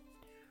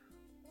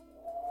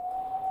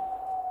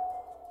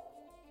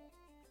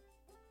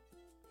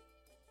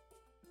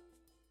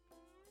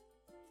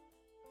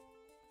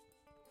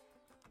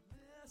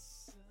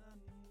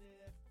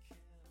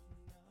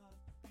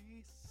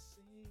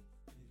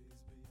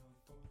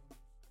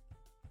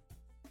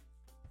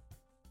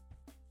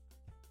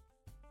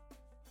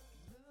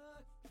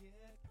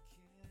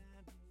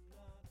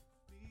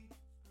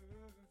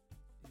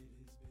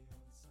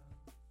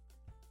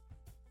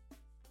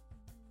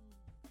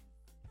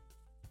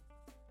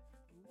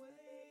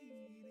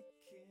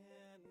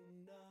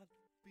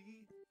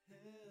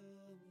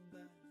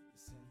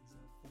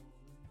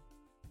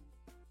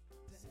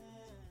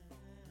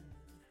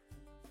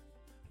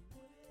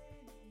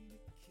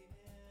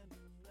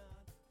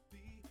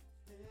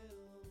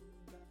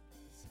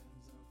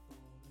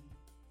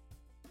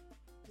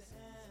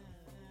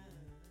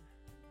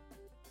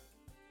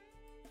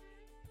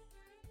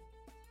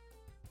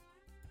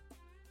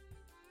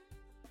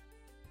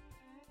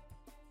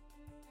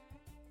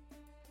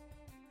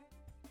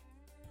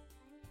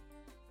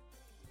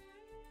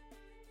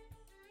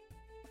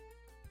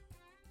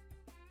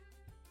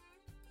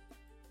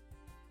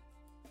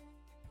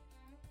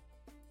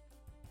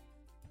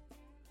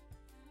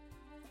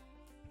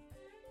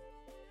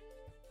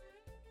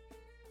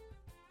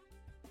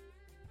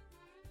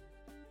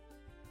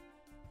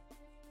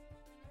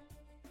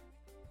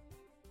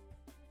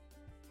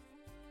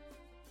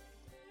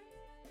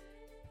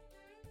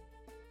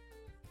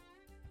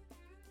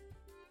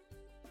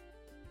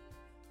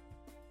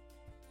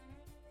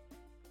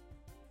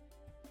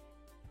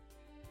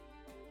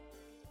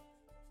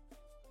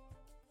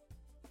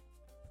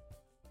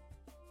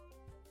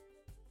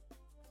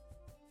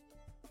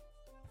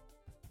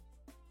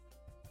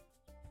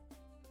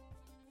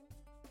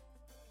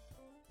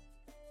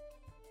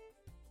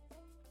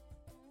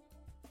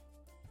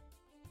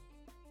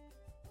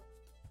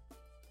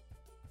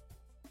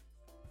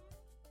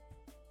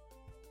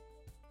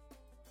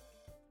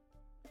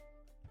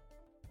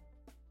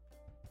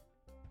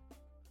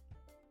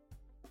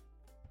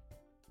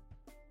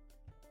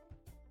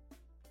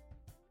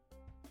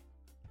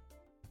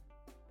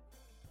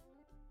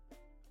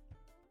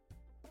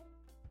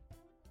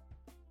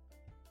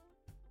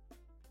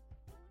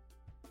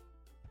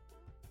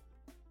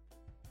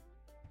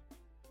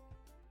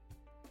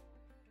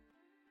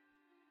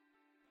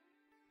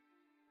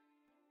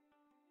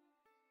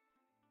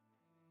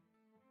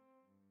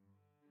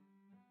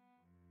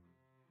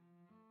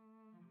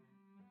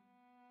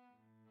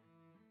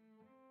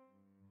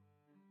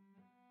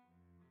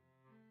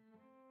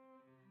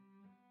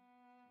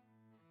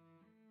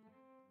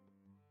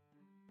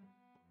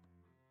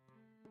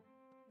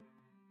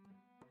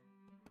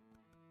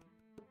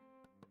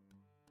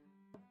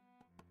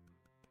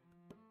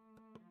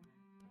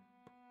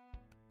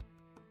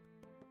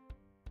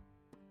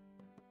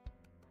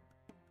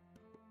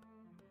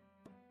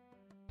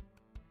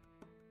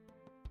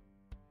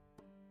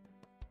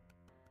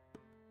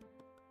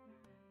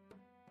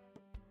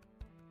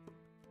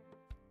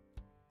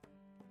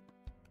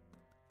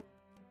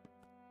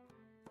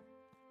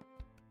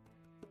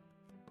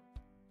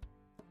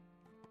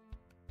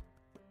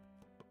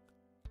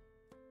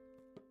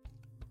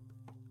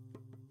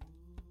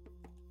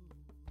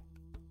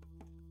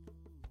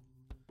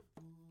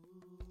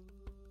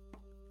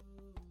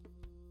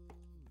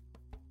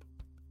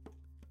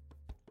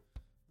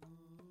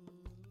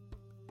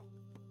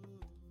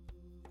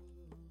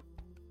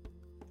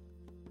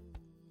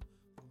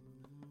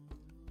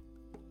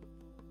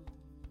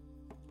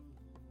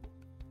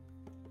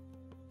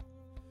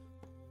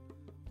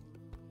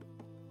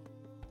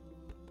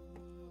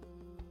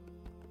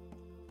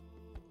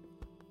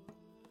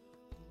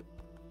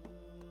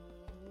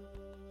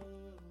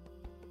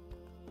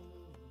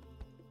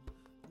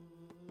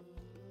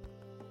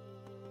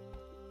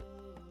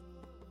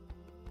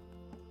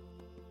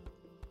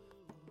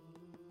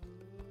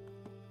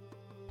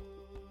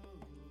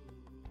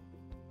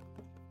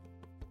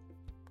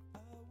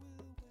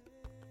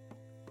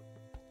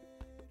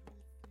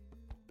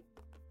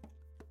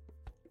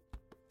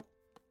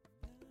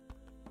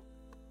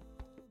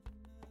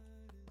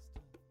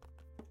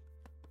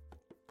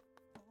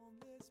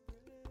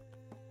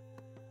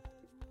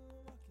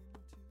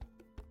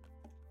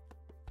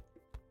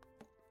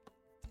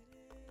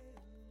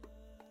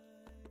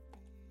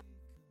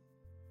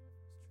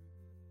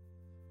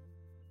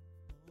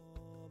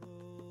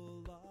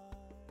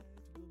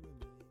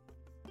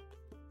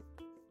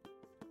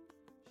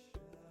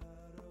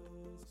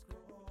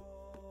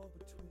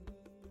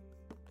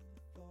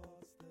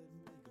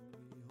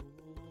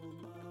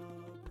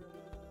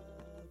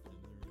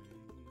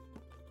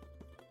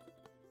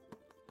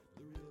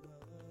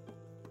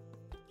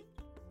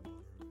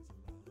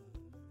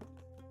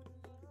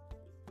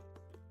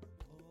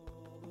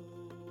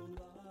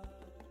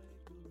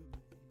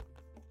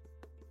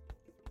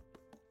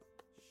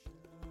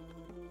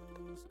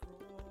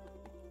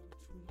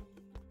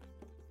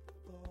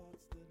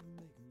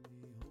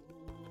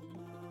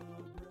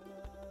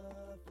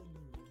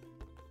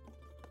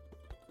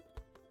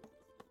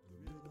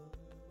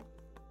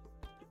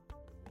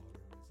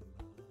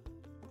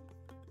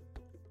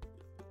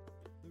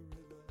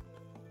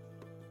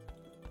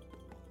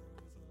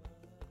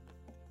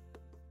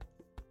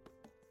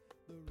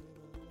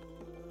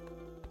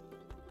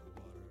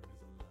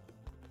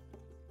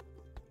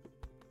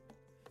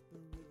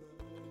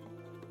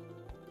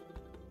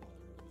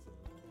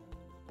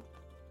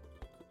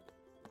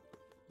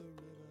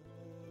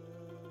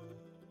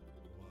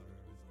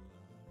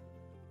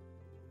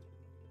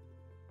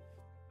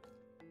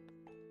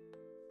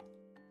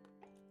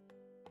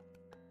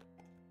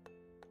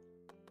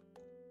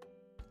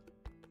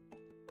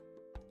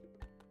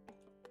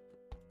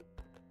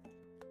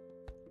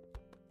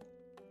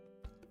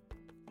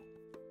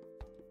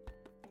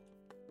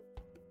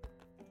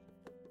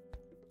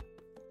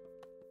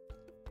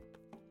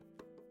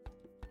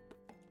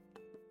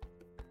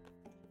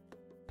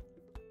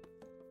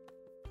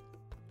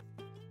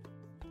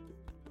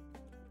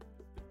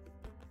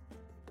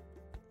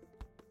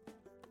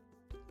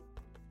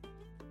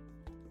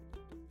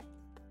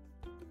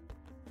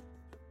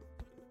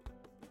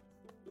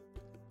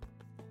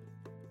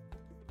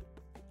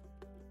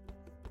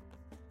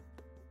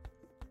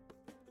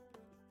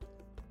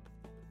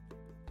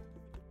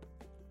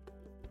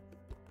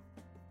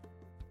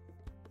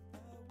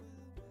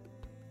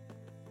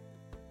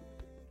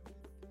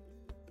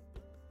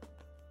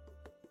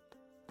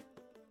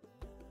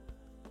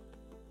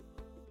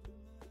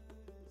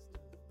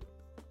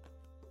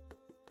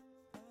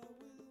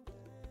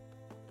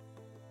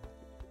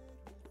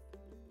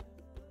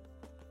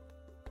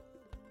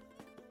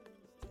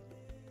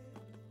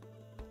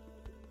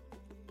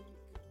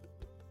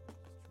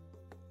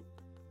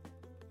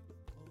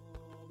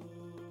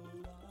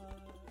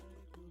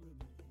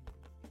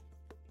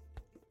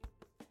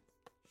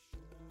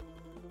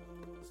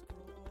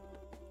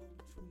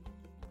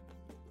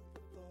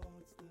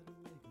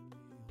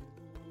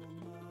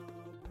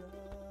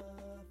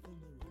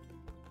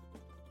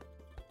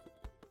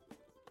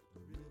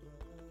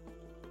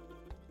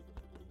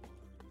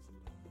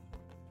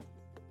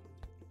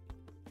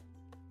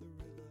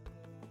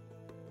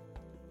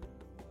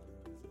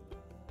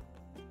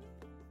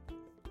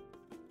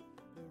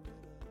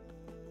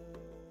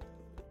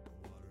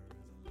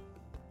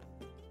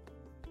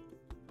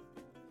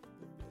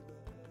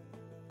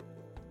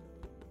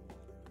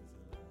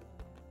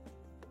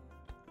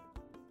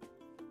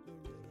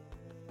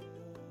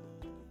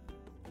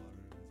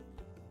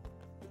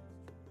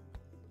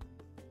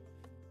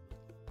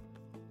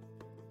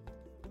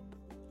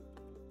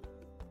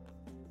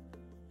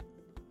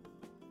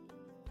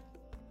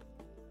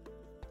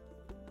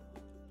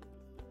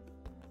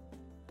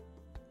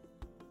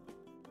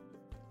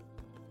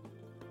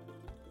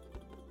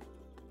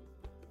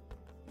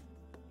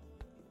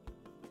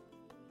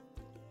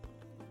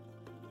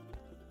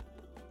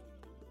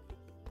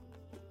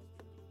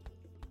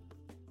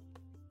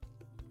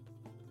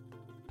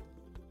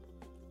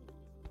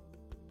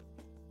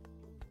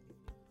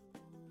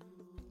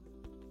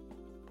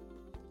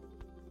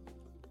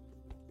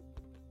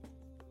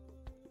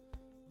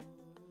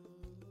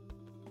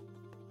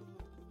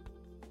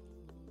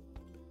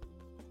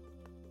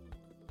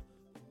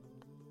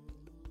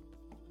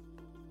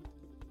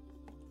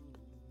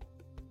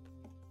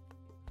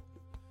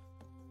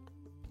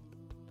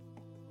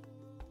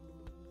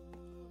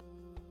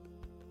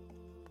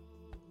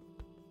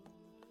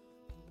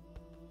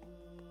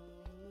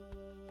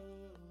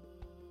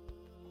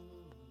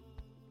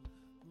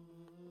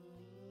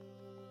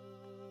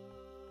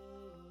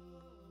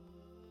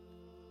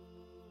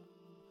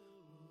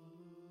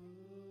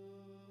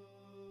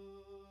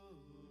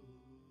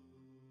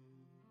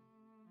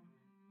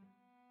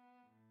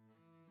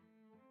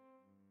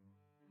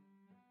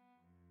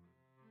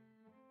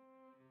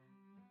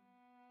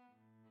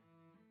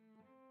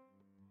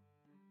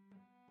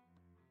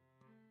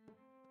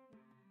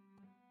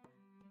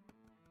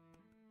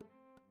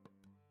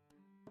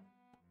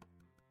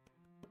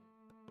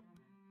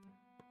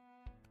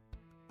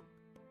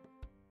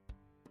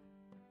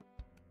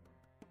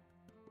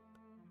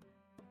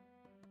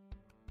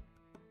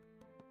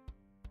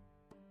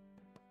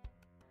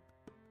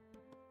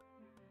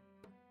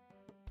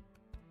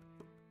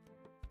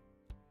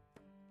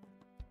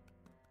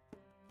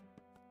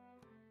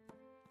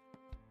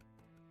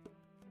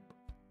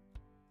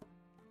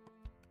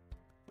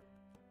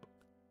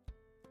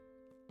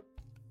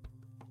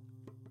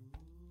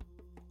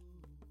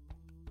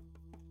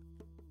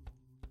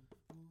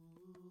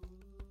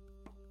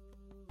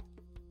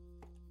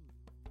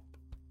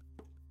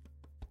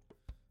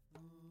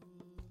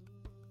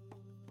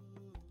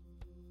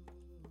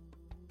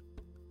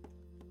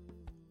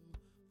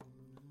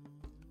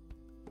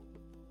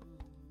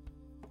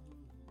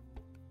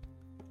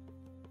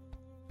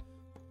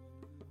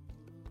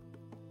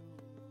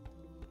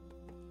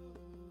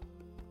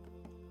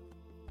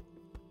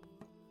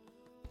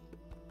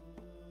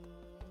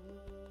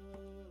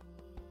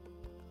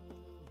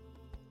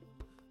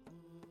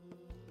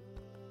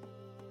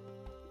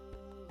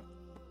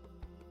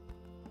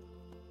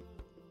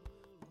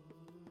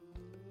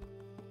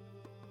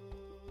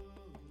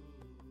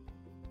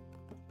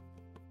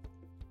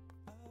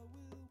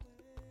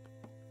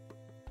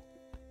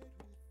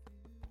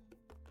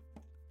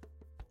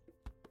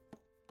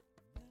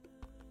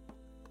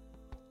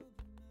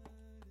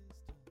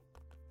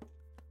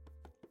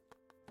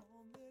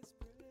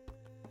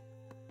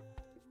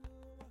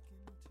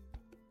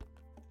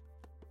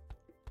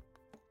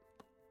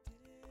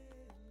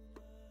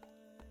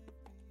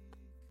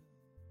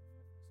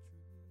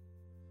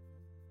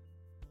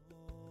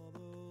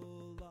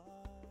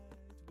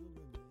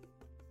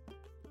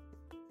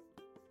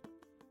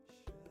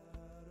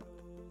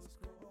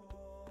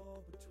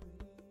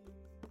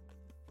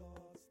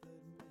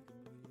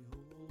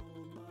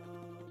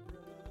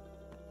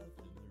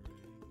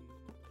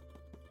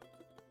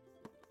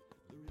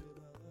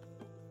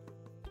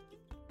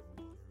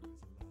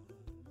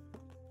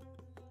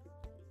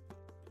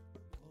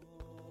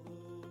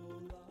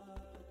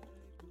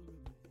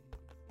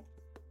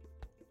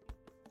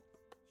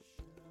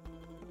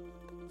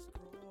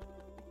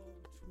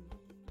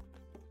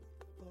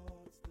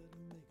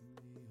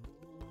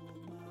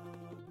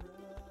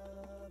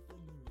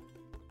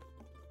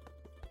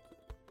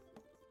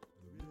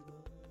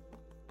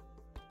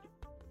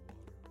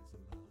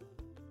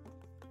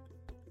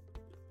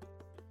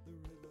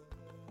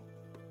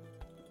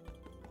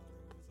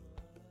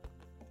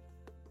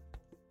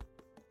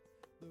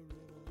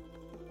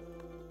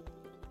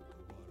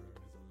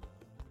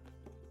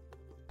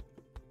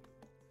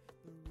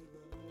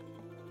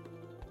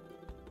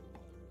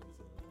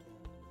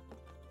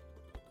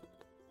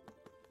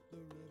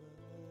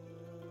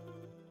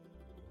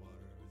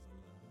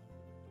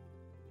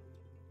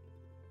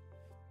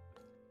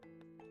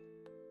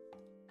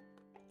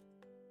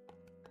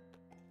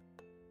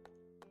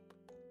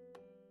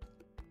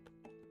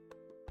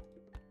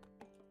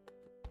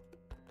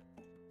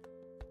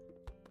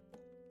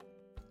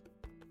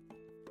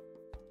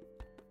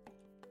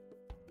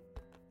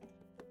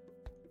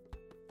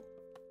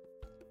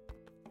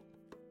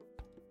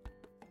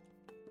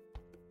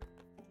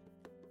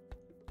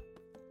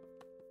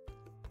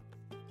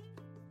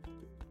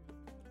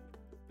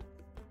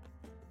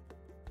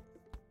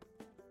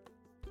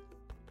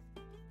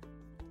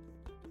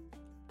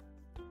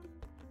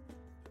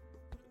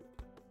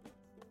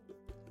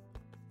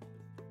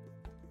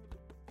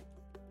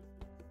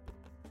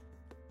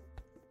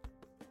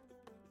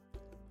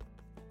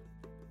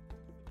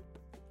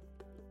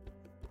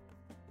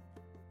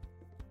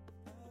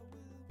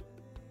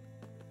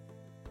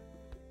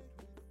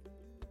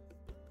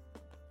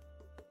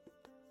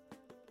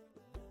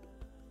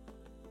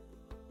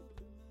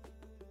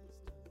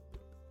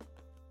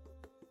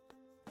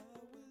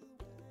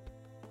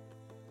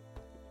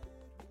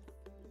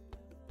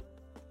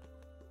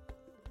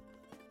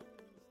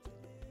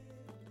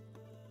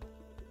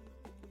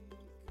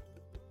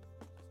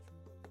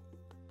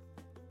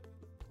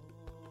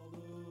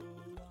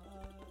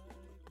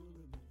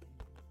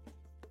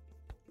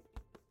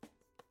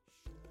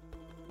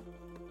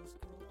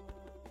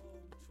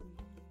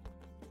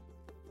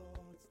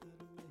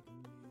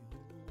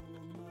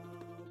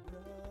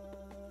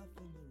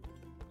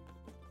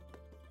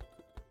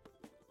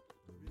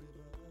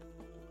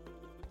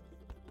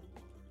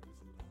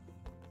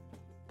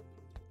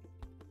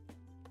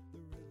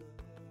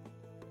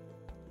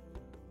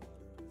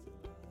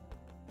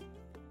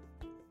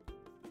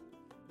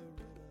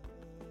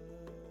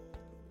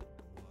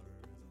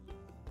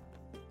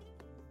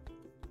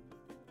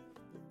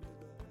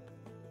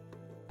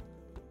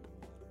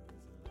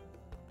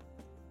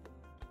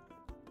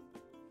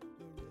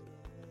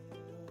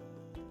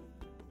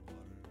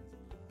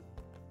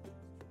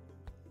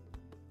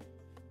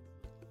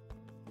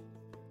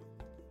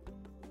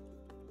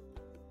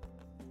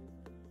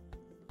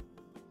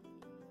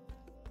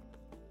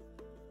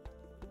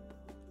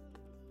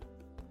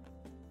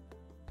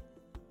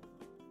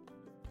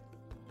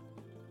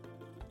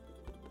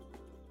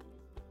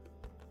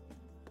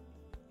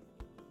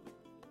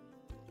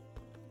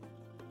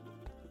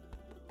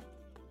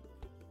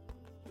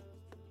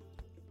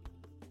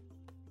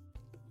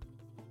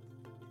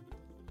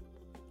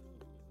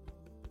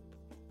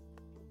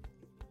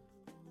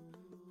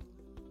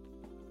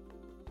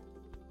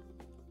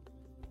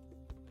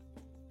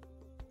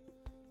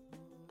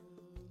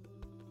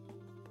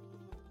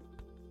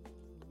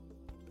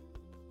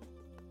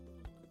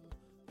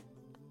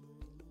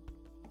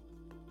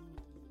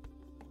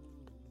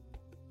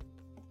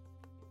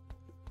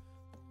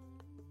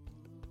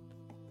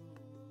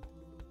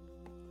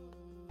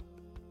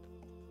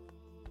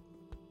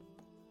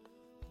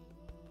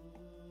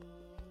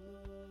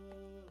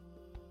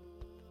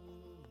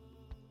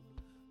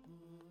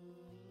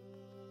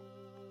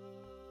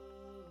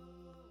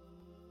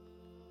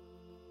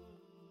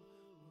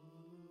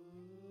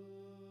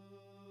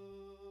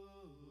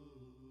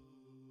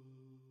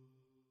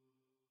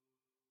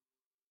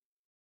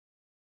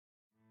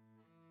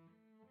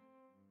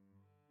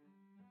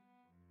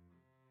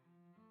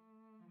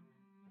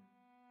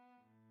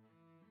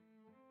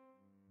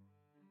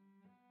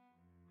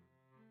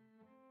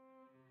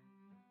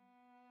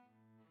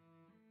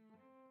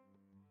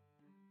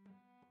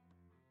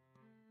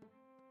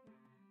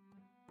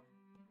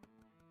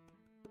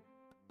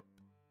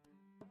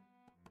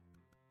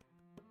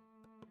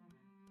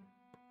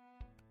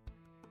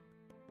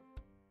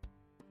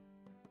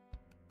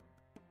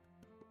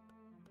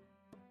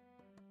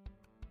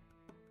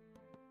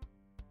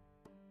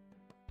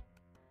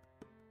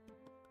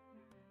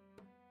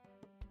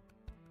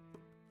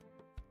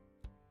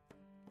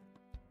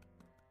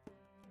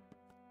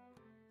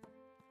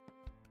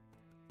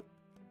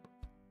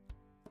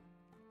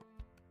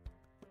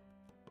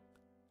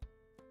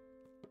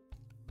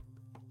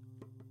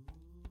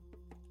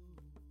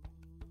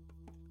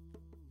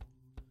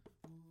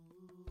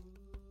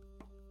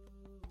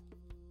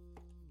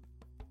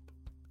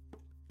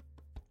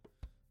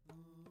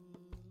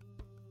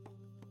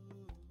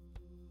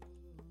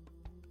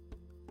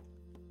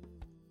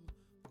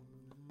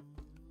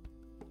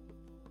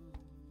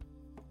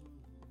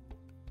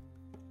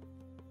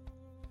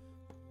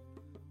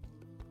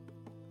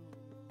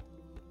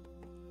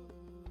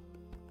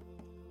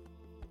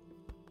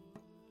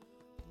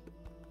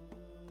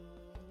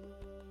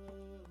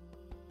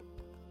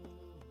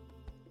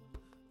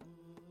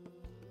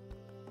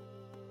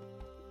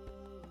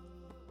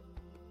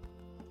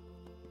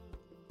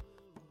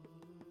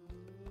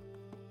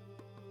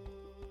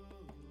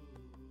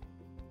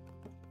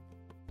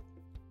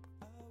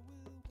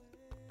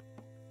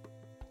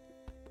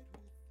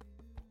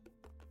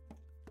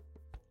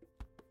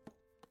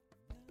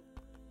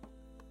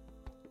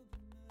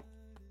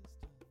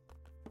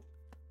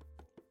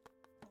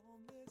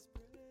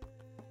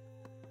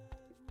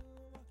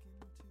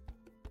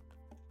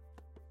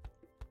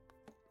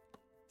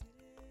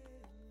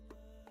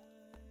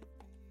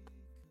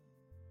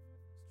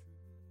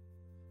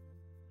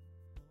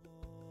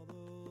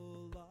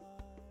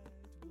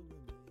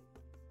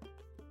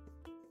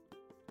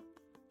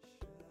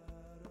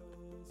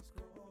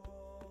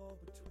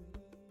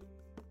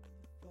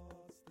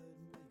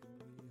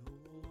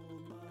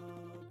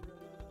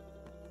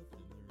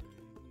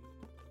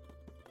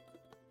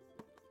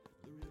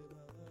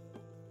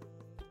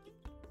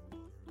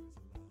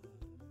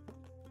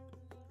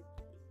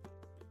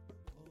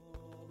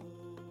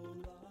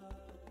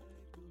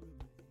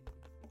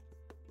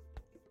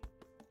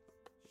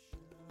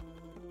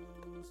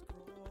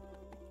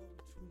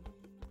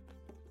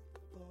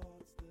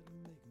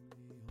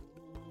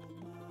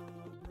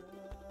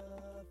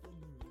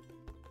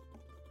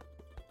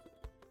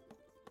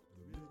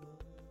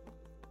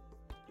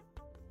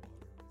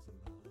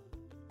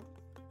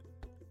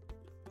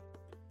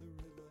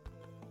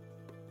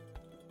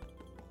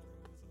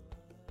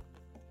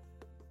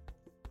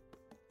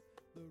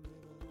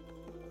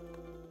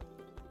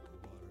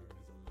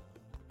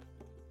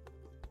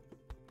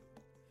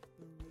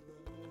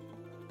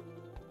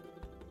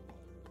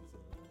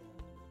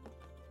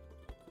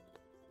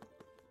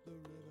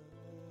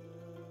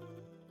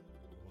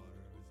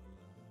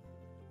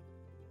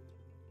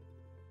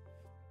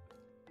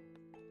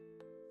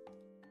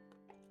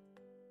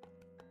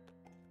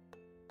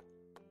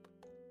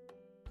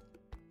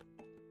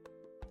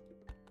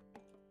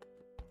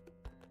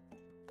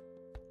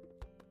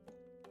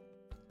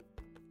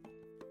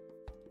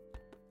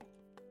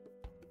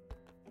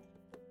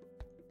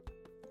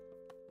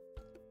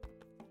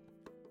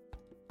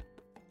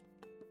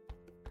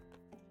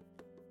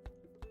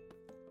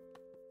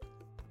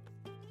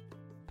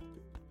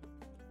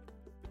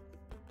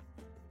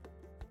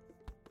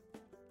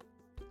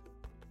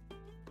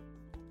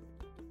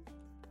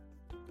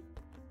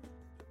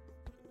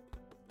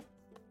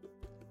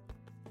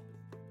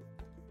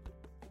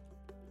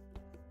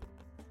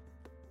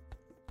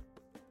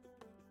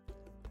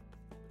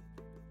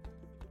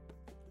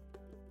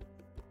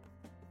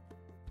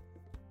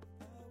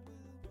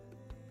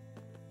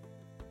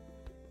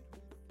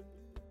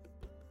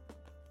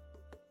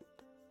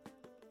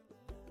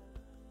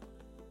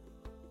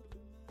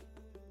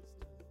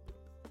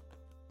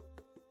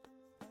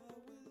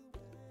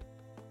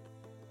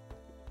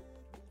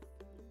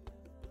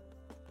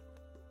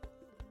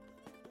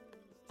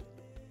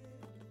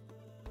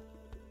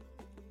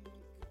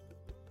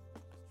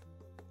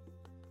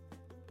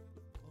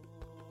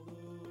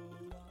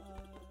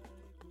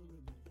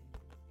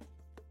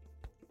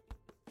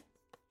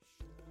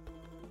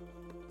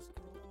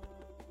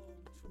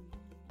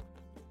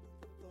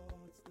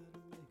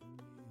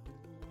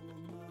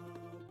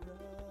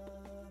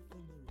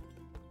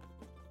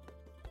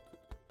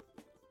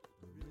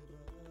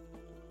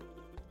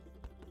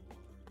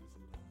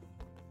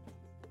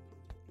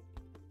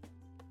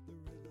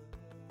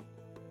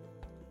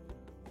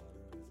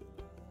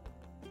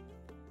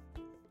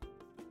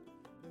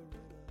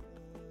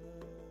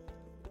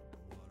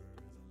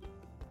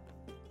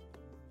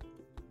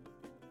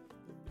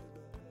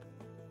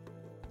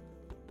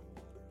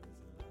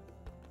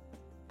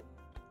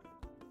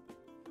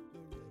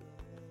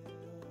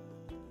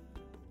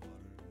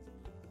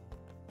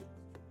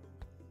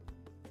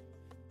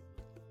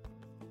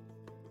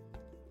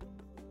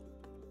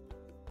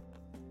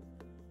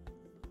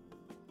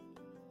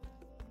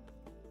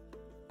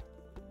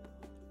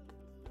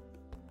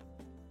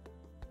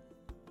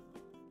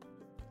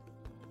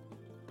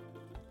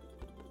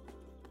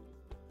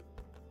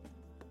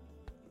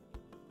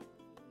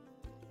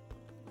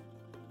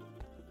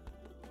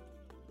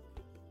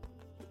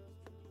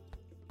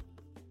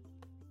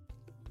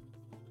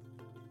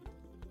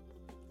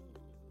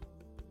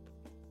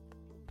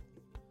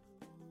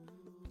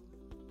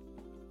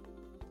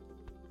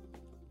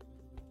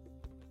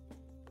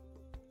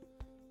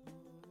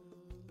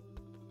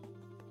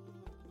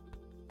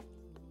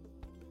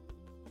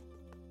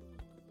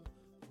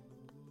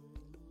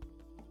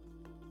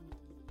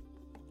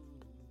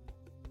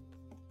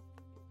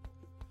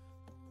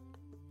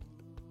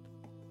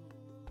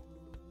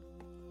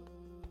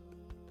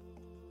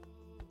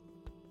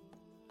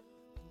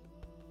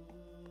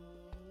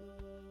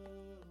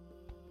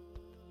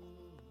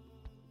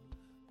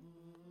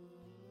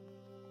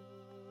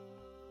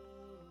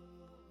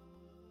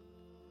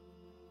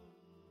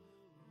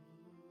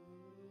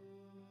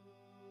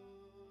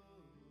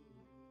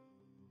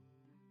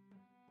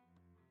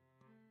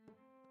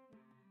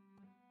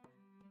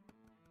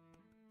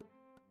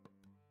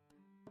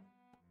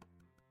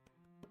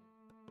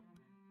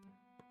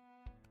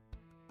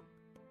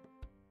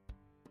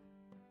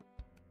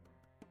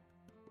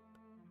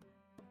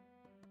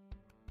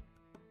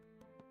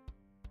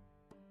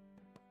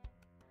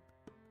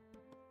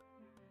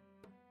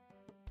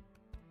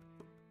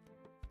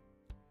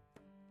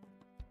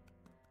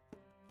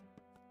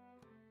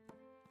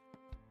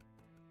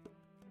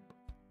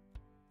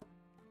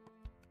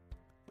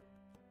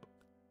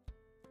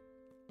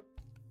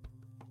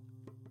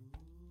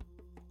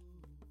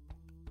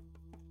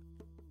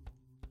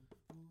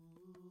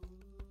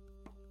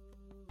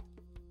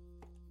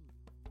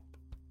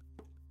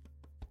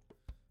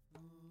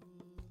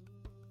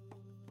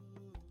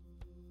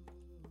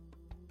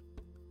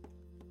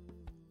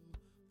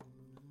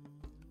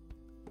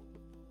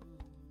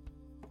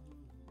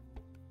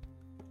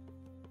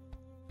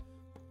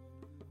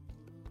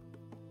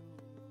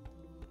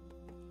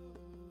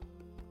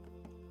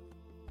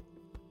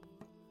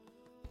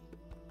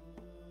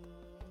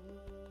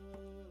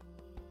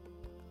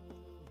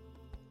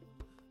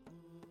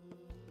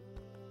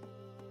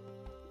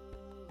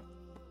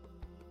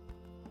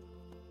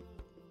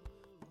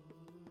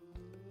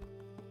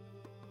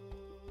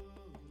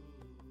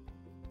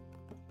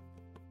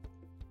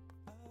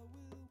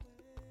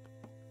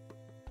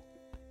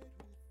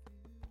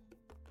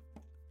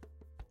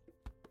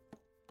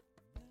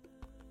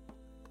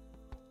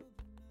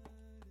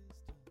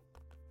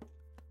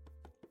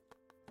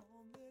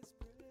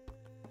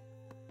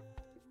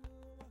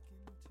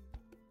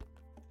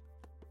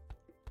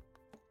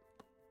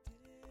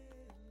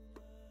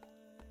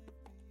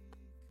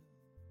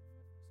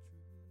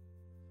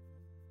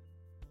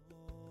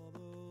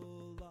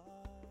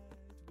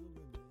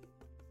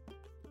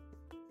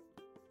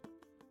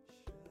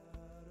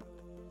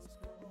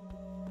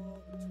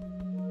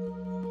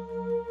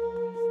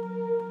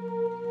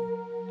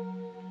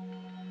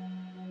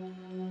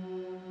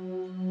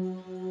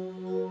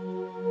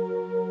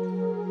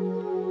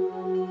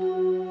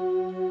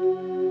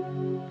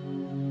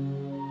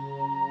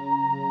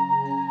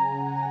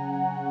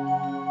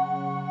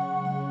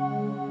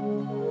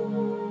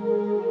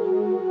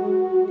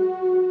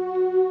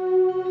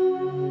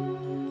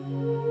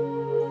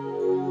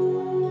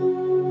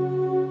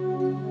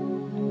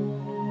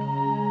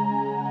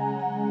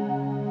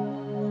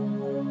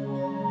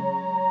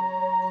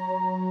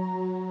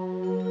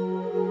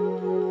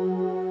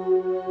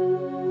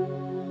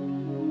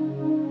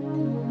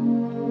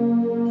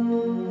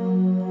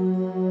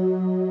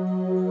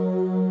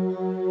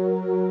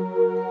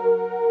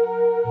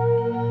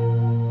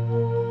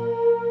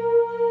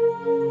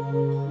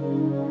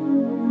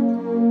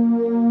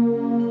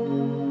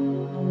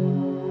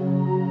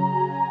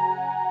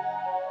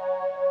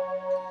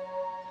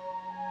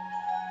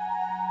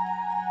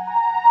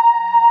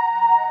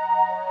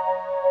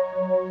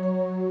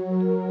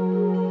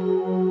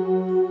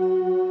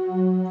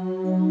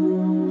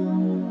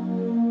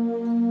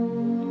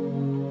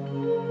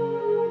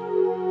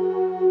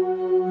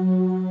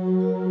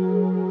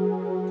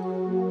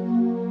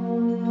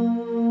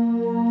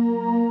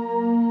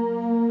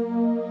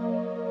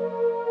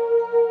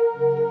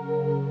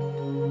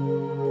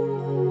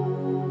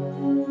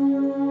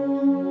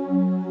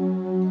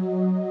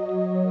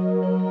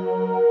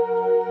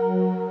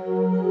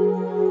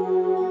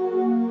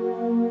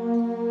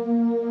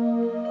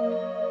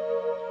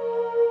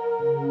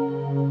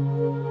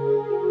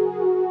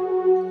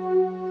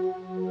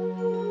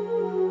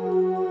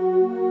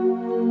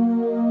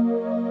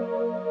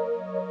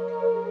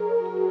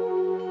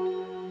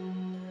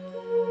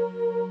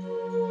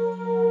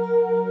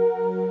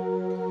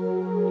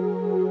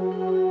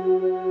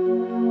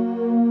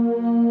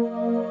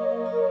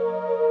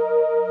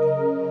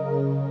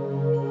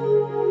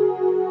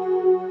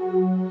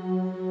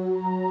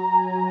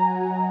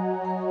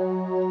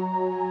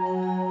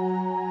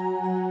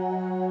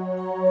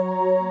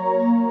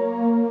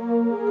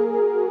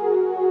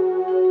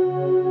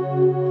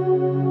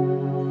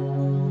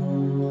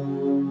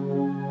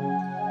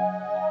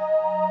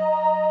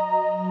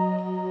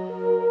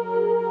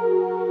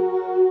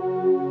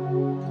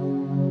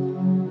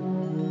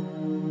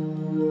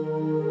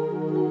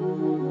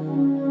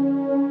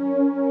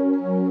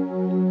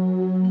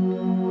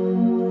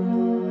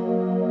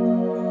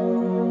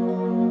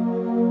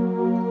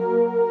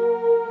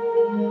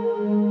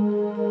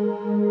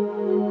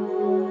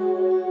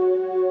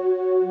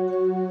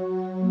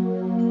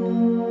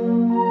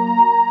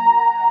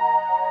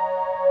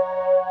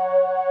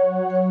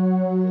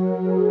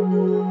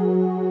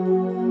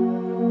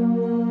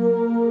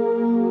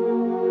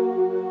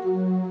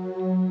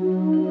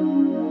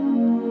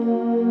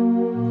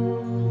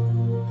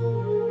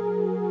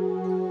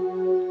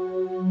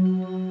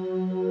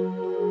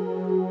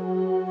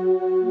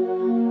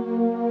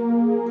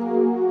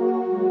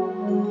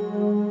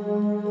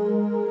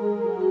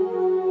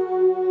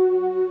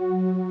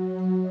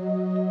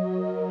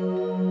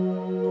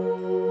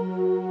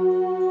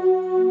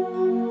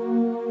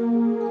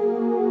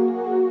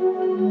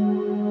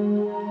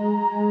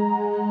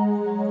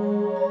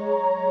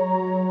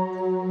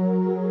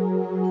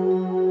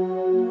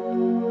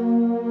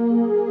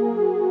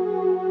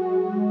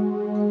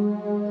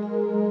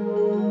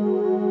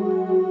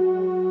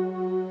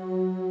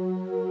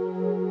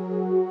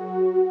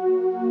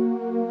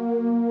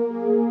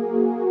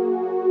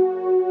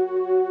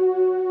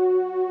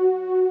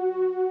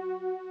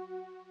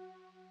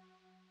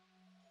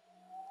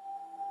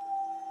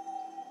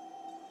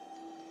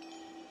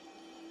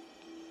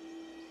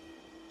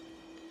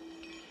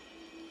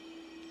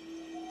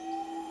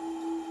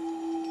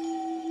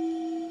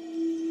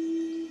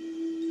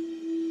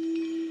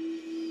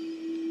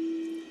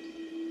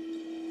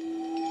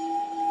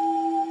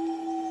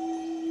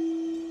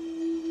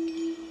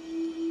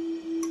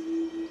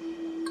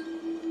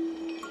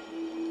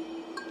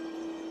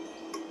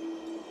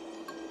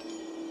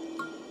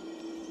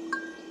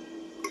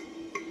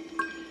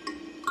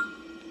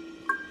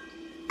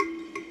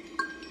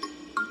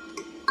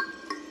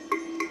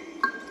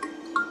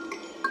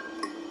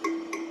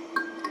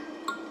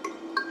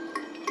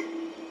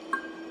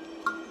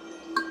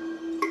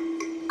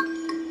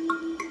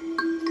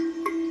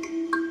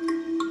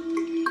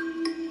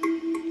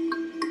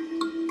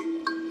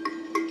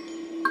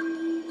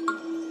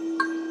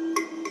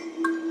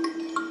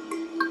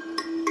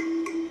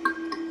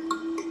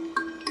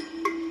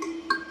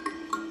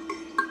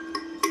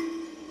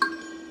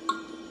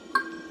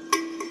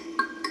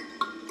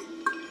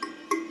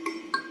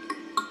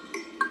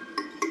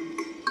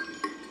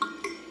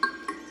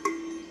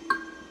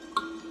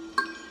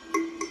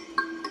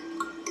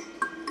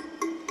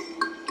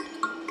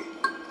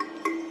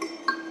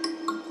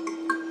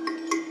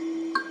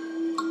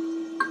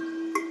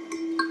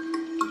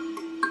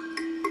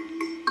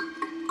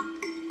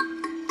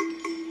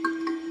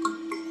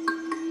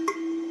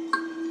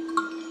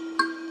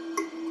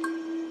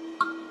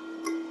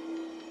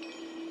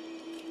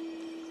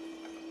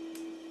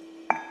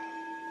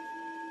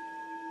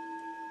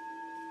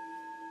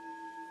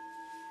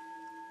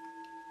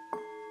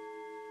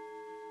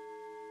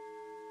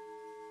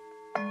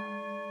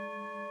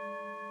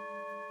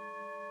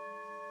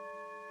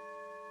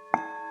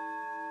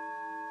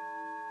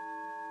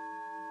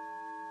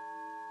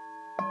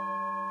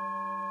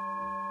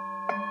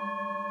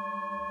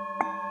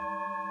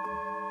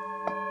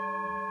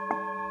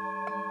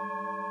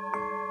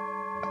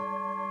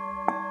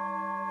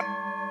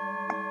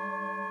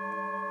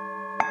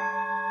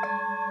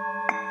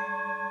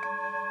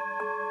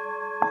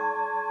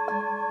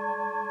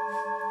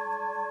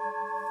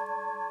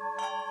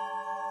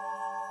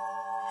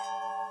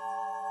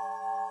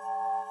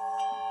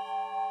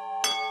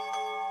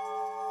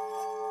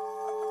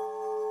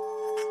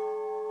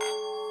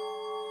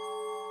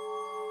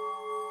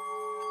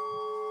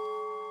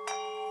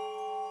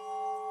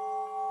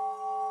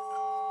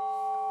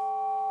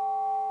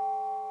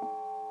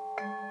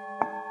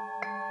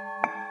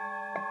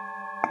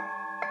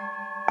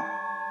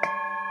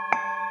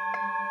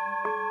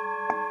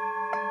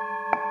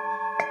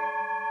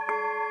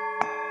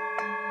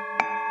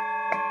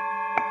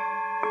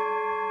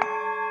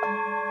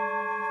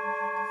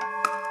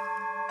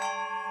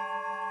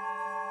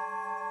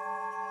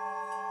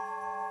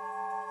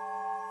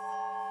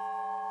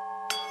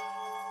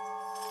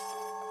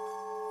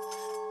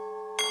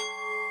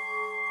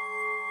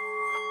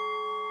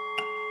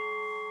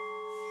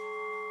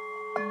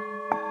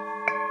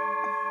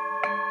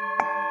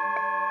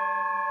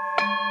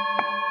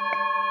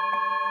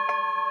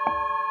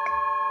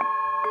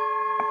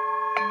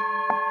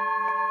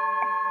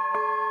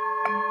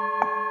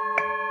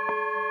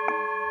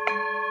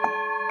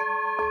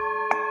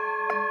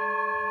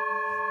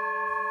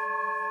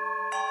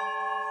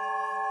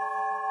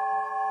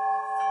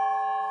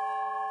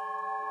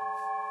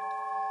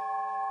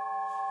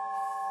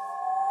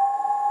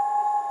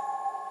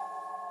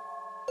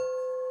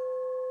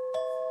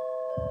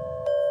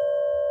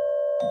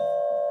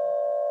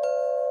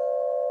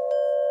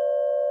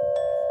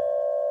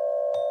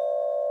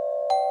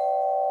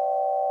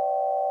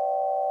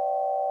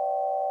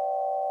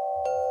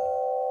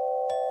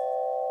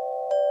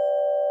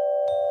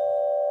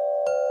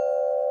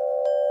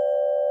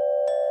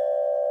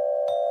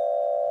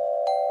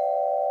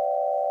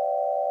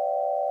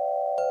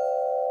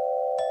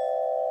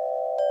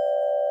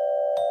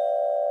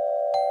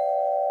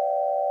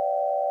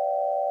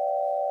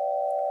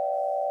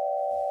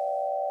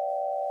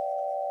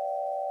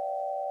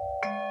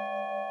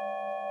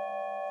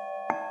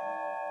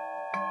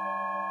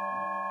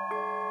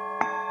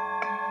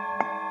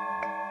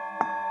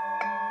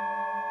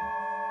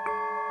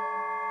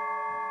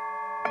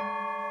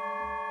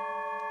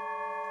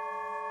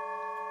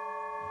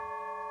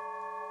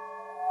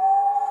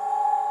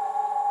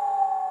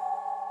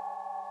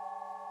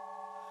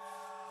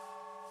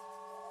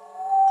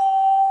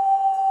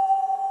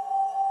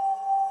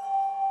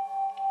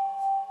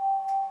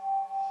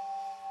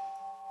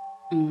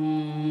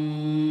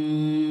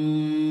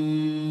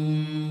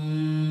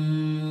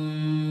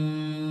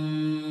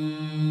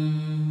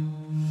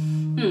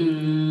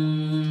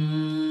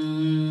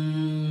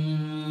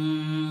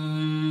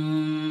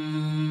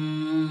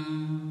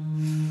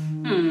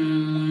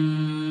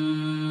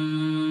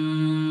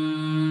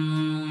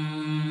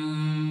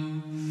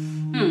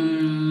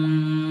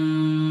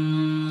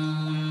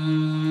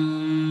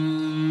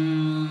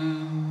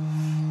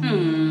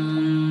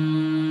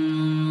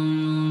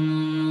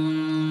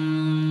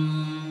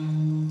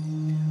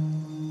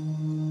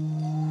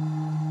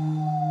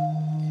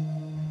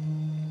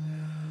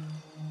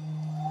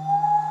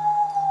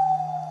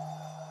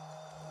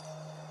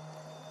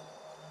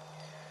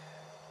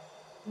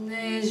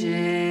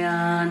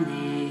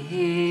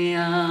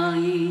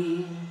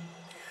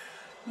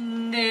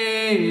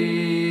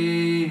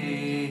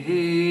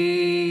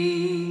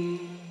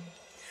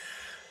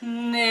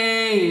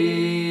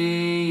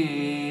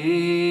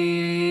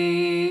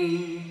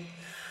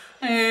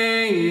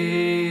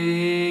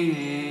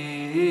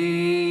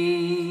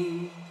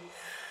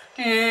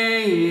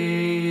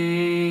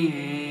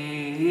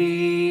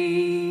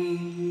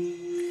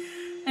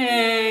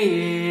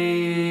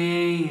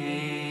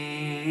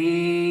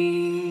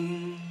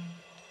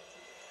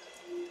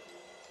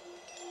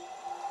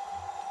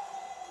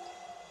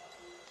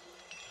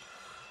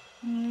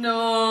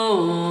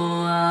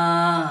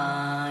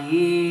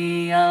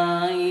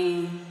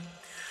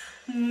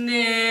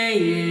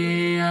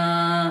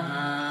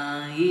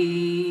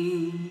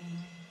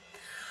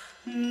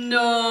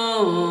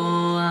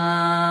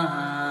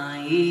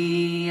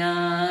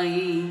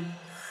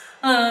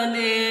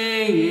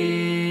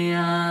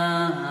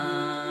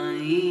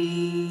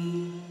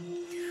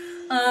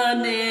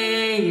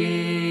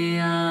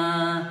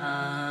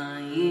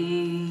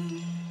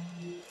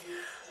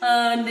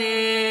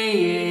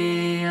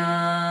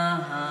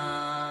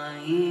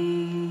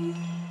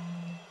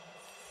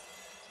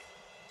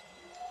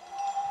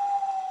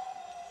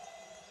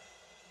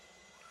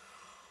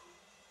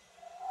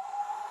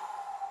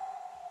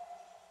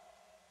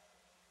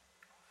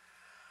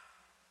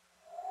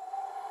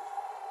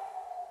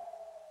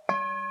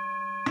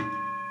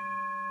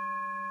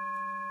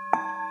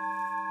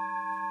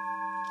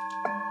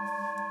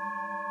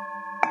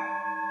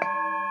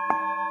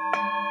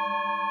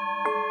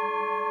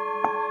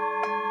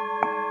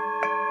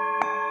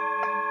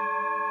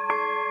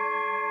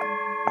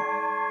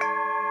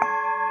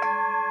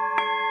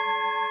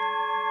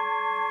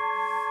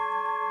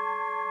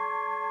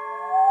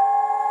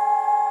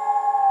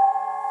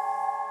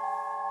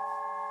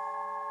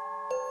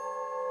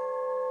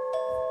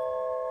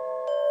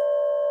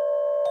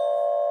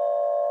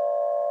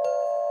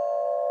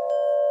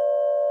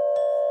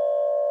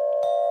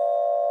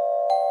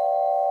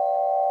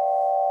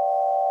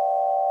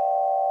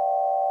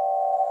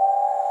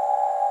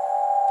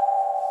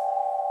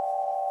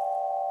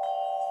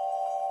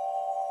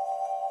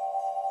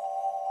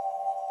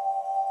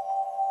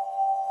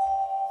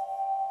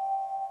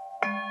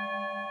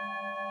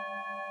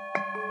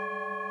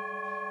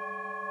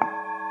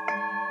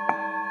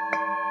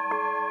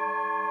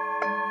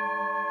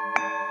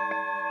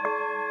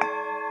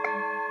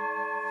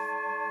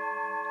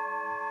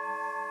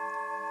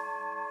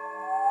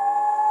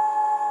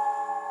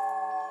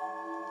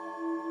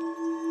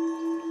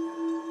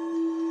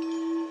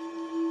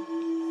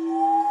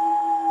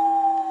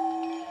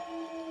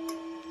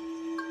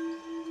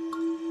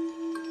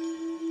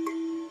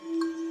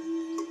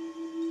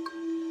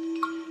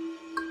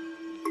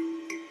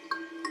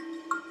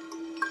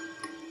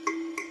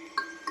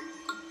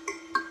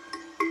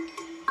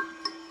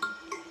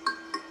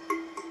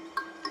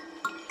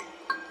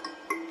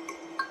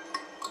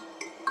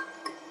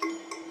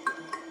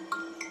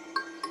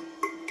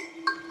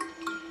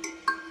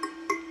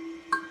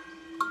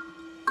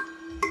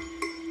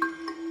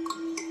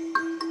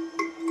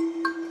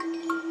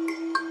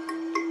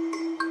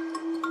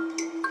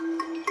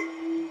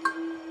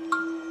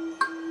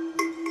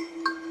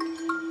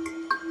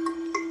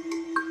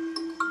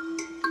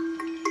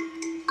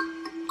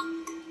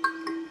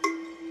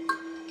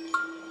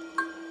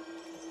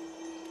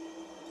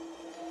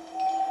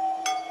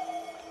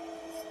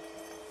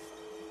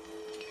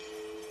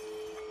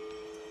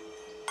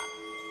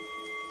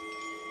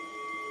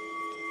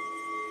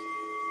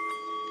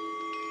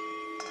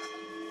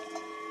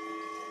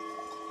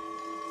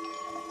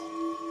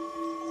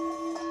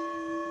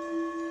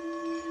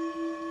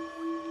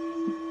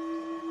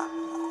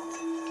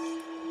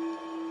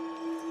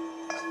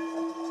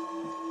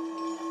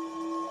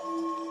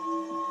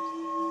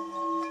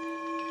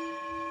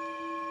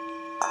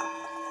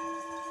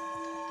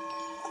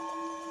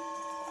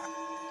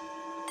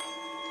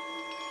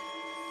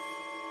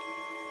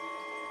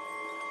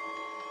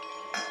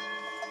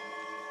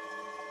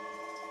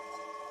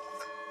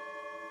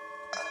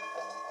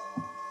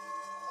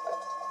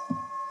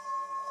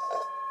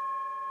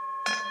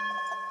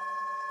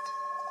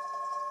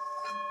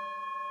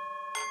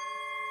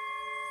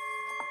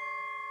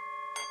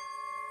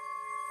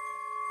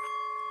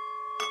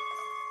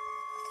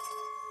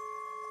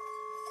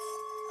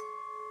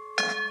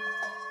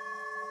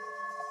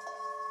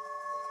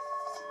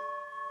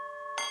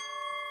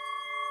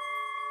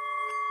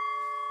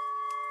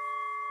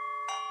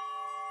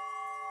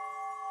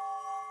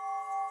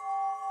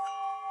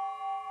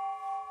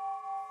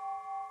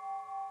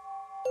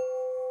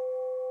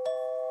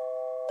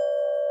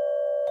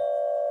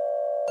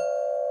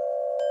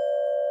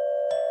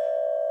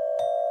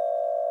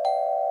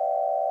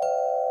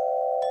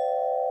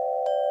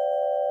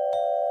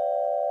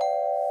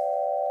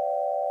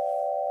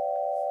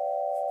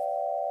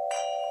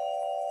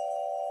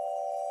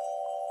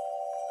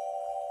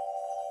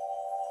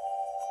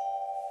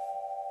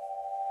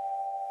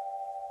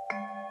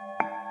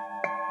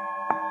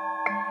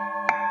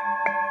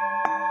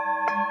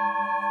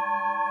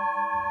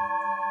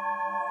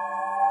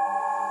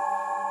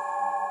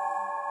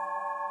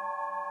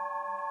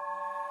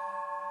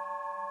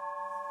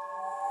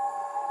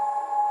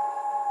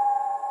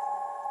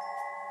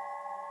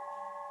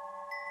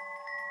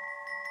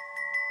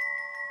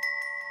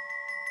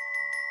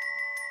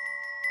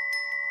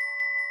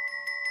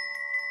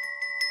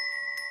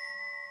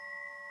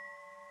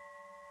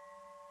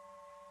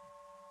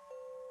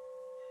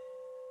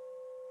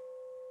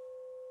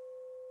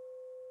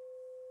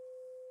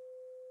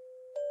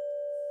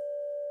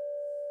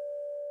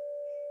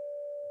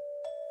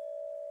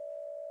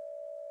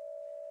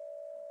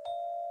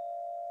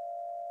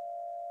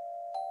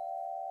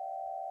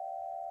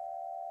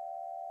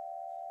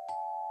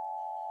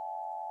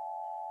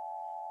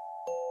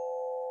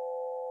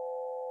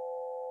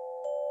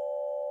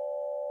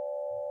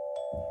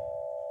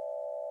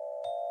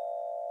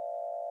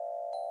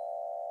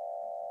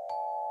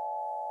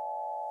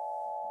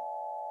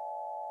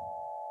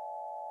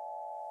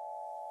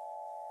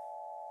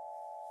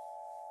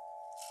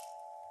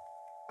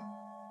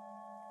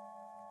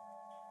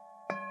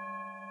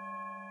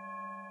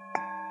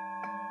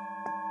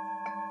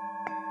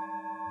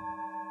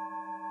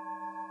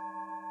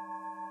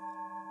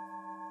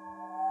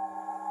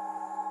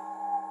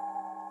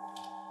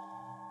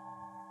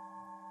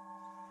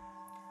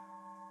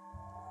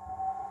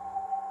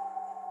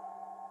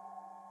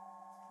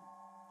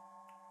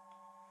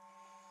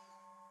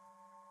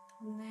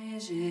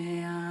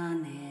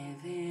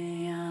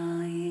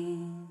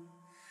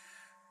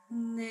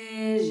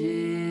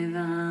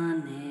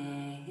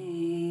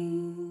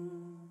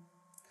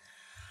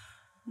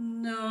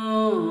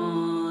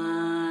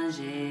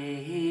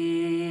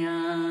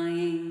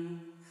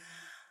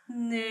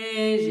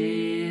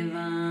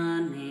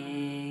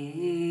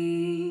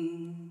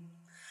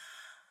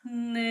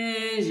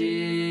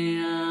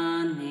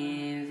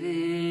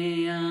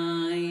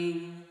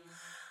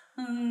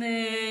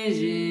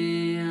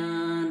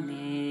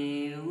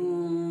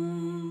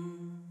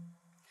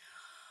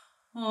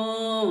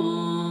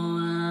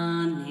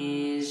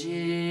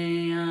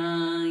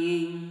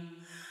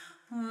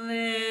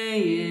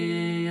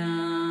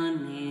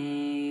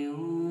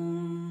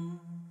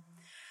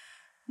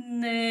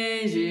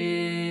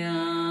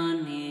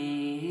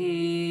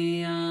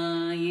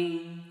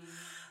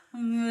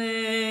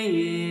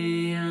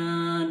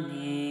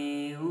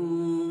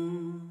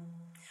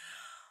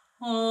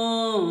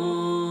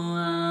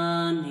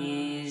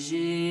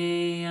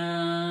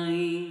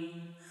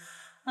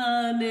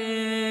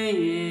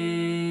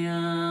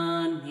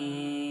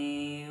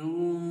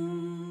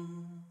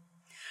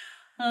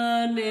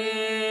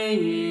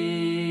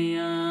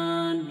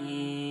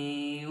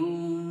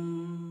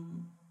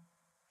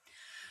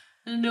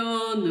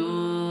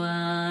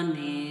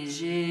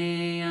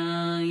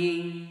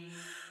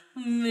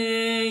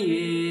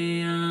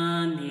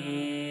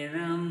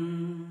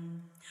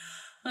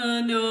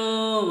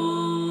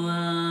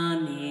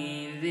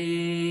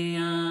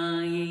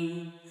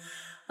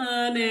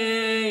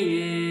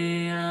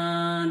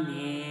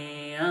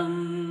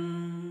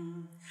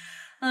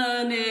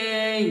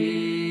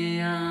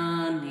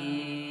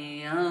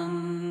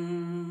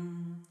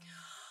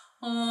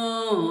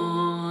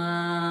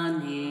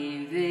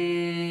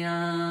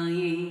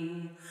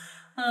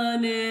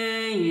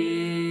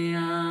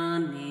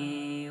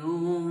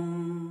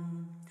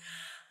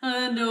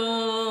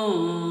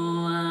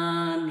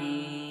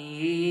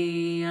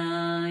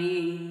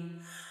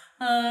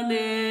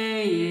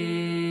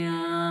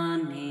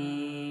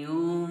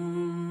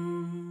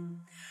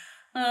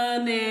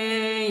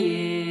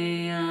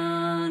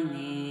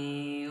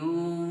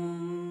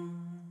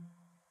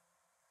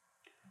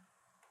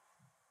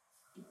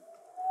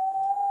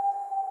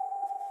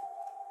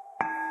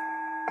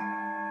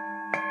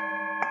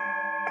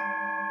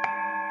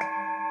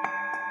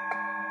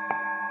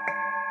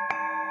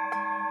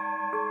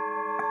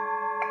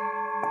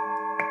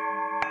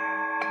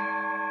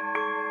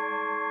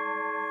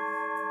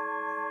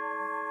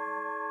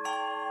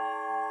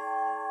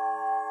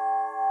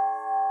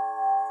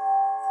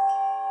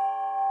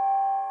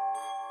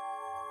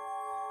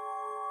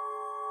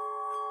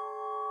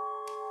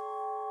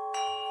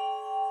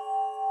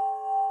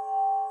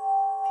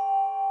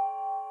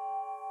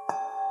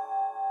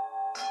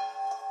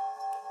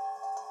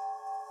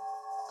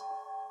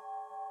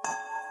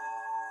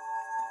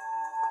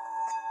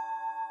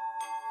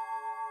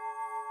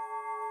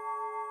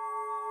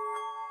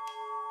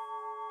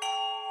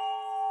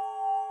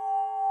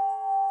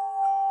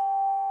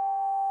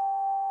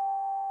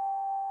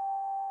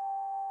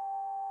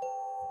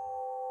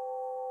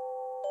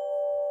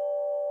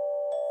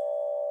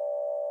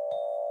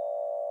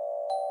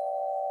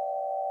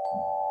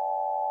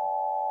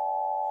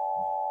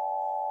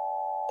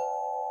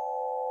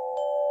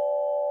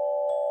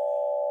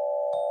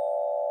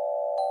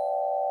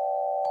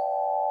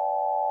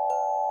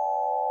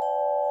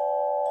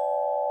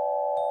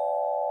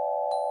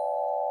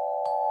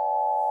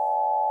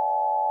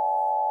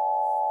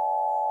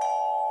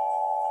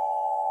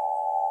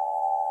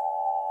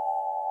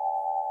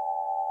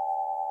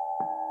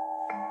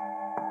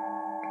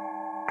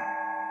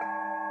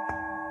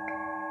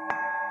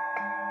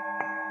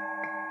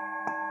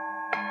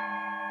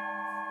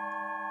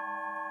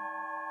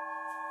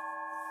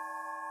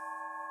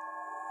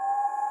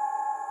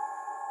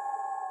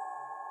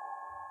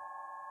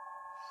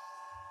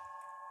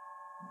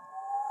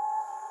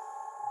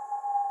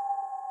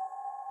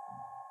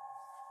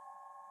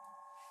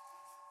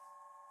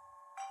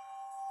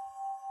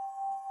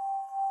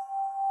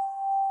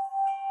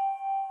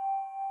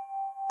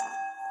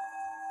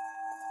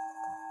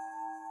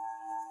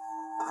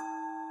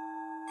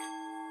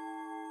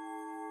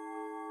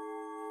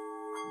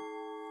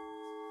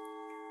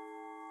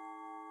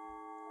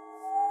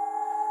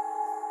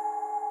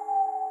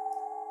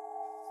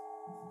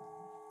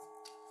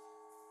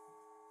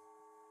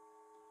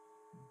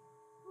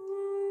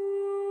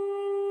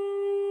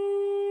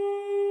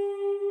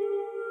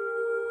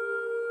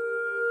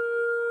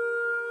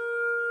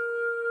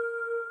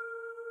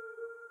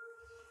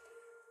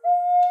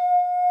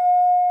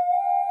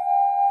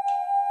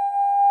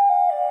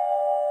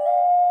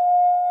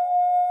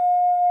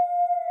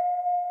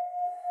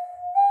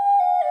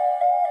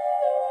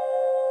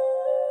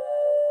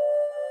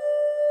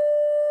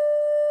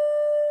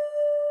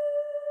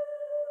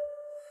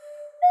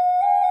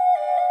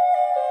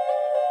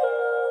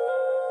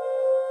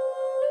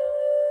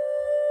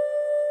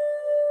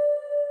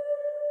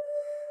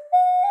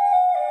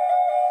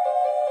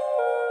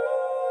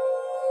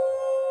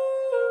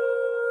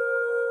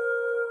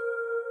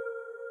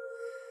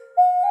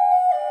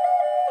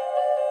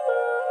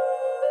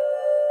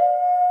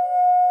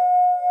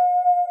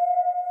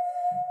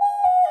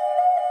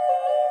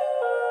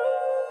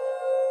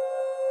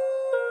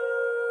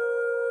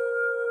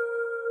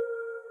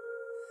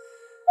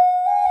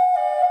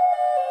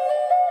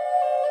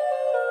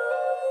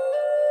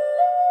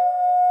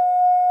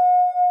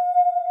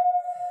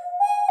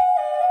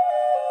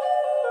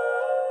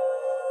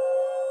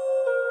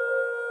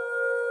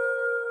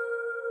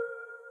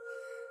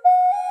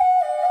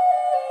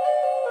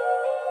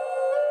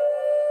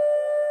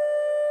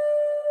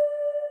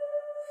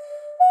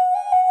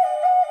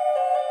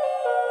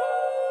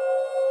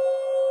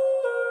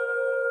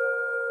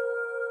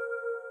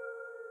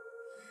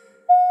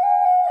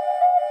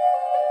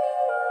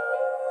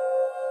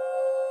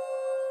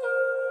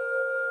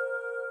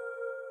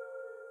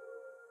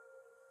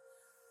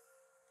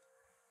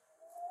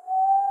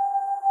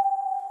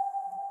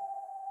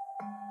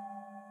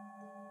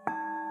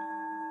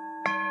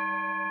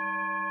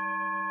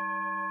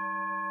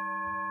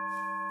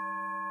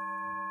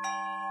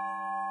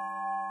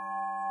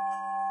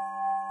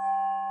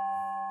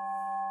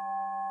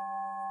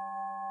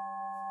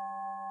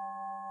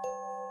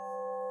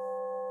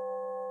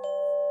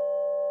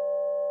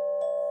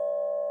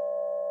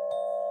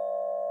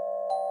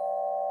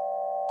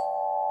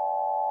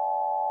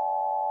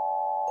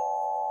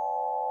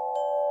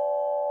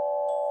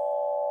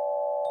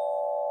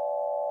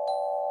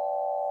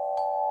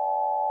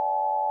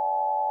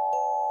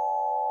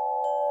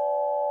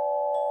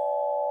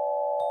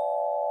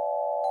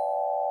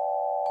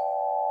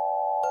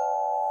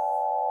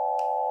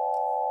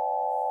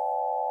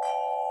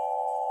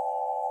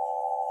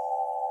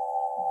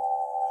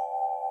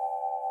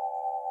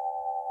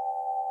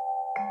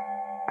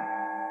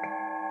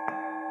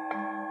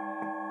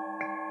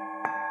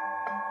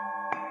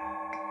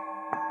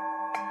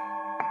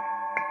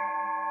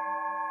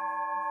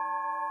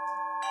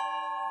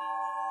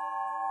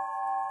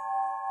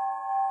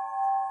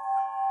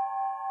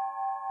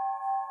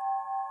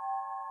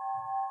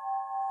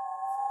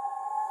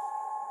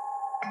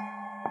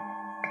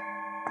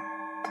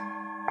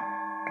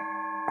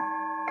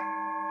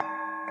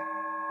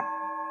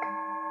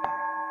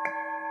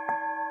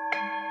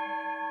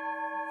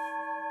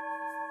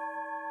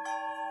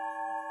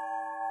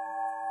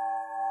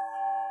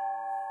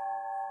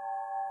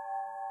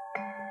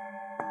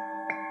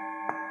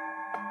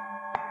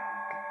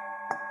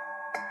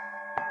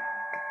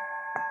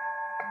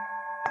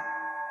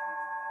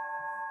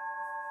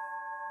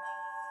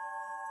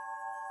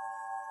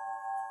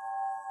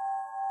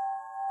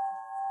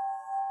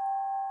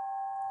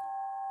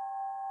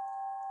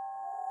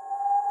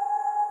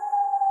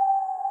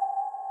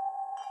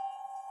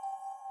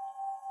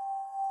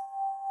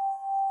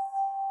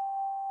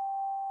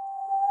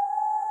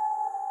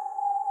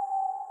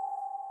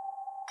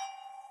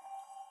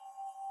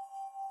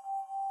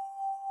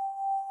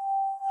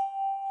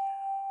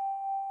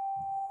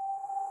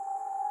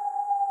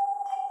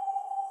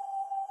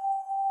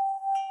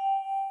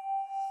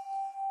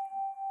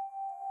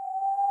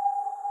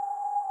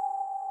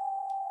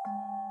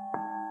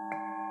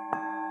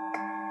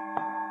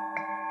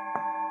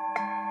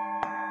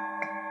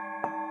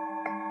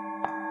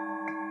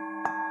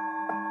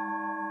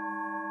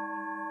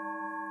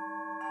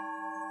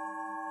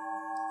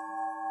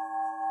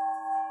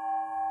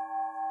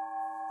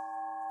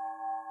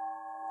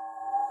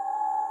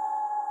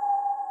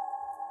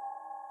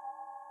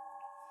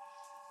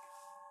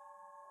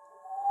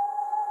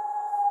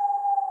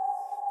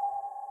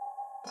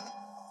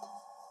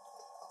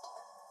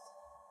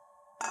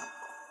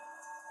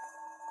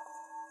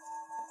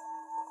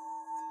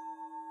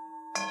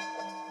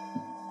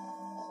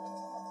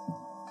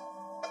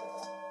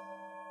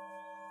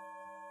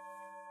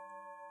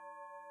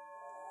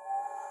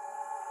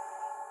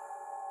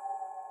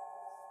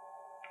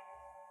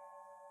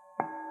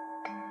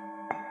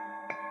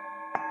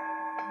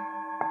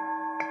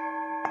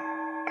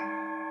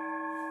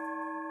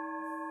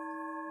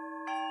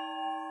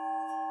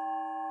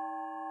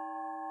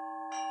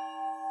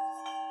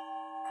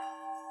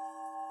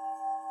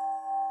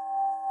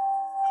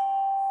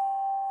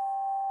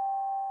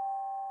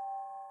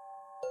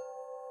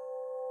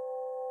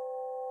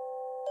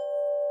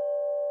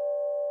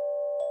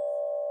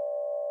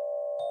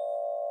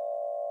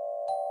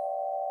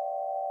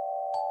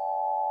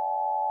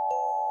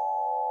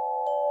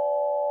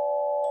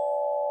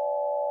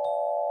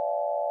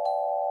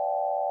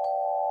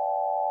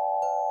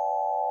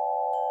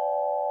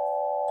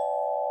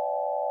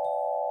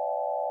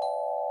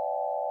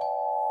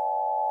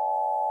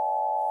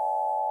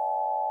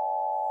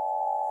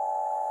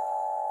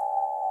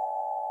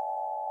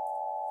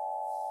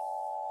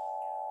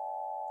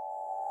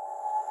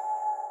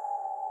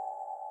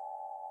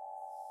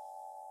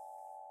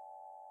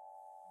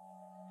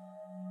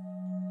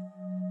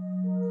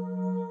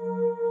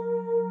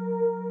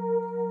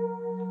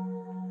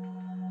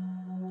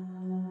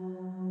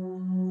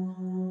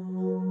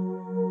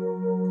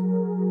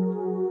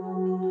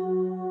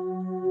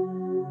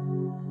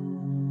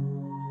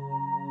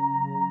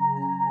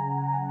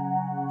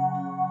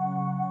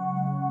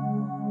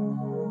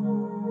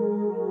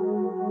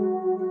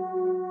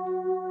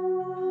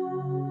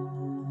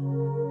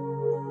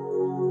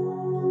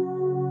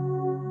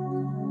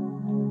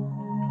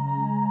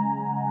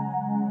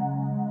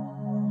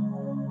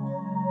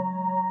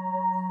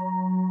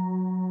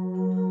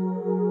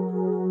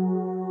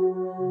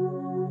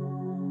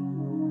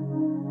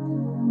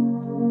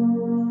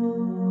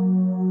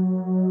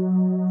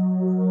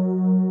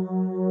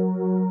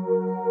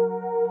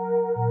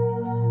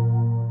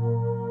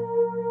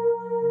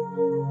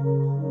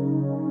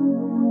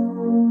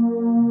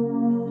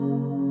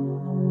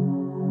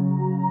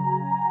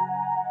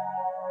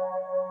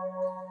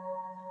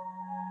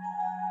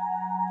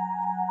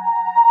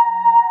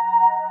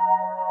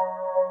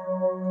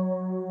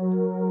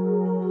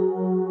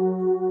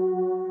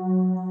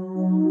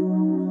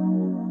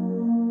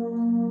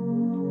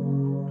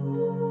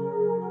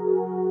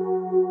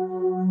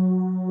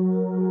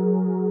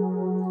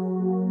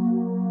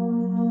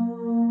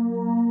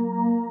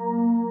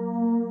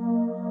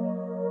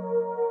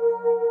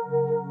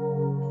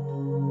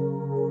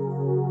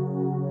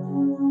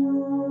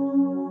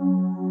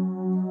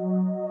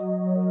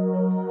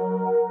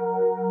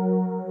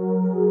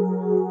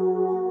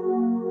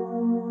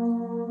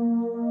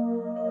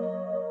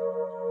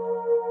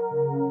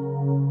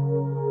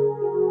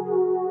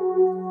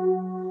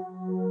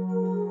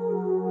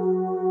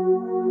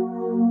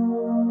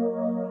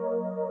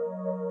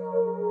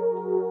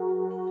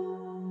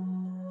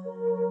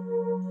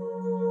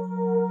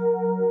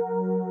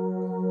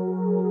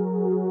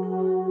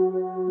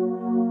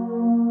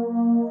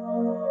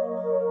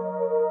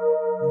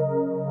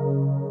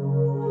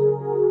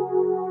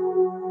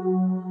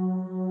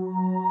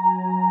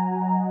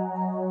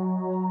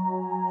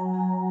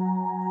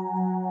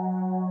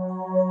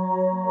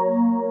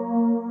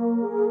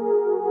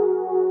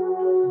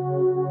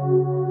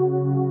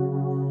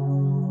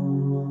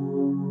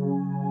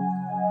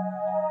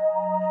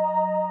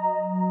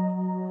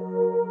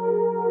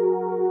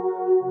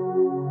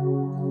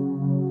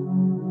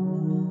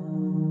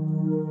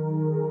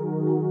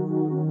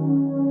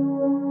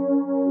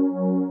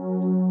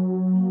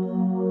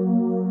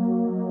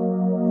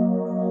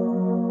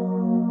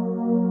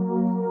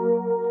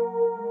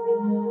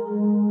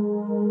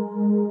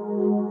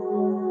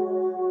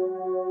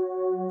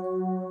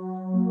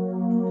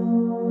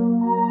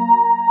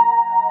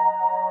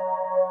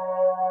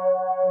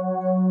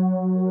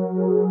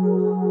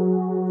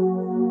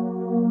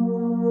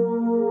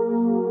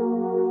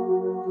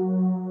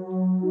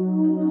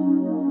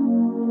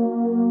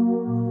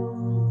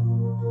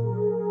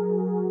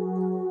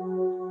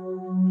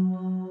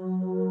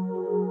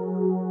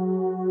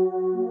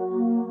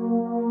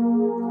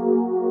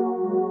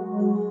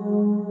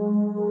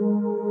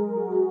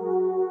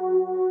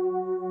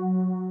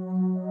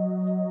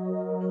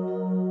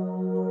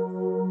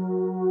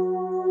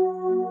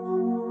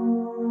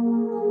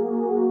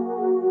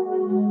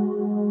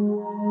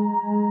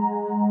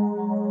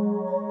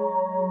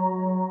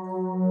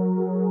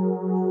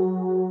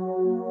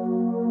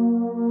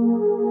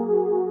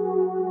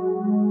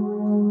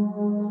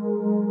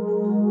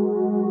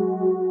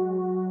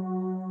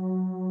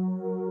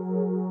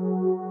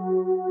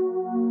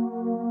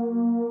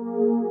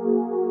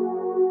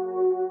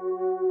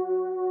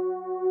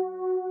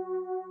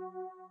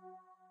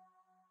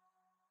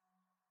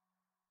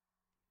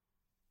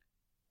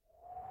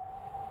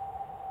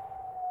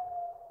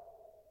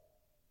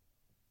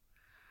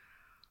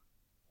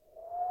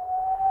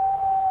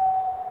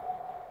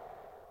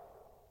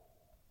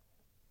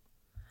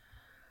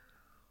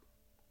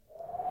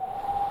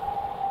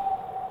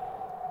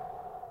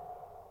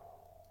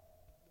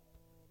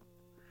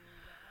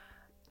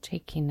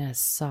 Taking a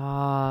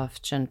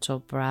soft, gentle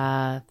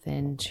breath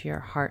into your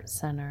heart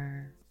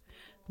center,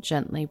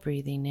 gently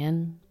breathing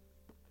in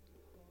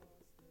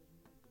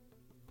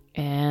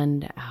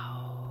and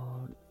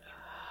out.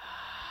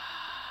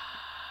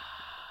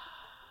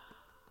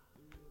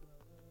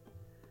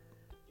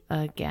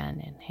 Again,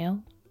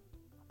 inhale.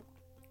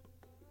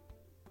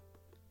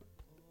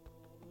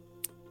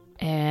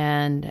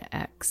 And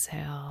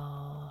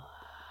exhale.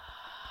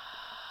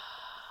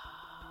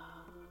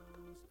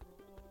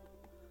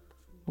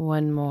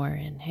 One more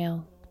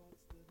inhale.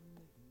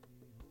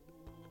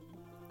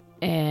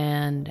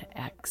 And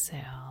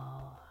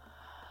exhale.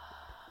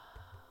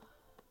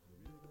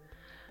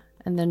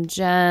 And then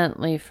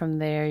gently from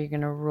there, you're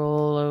going to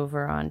roll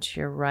over onto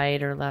your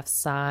right or left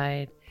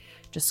side,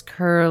 just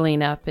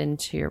curling up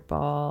into your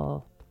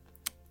ball,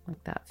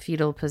 like that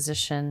fetal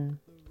position.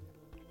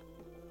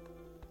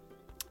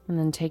 And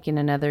then taking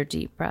another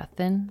deep breath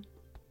in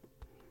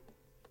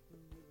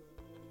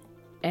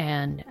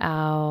and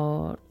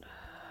out.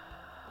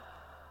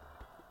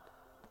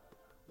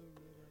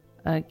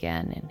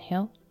 Again,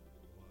 inhale.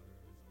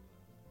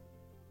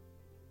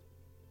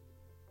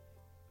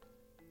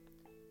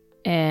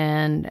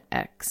 And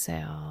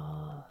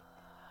exhale.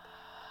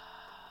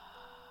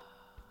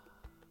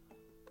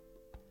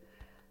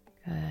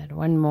 Good.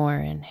 One more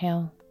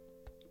inhale.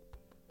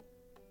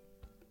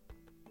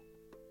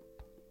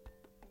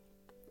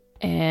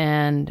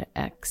 And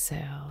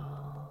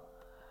exhale.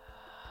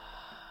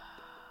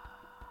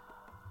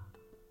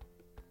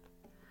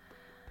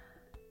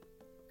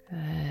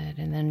 Good.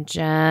 And then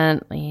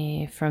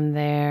gently from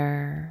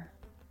there,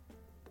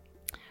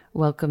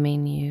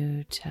 welcoming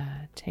you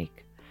to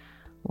take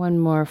one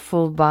more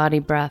full body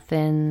breath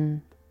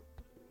in,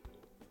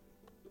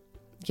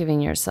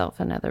 giving yourself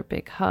another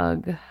big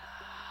hug.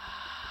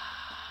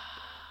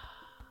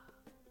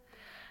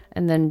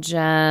 And then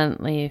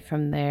gently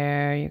from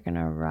there, you're going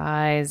to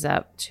rise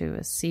up to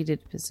a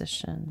seated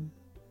position.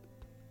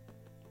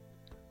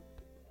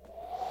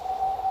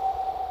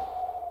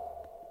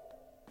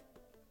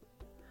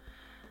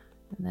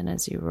 And then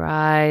as you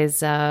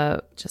rise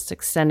up, just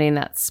extending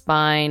that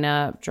spine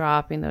up,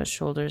 dropping those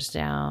shoulders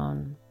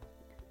down,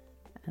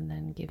 and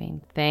then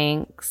giving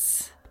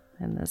thanks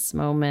in this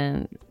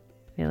moment,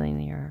 feeling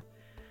your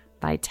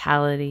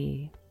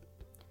vitality.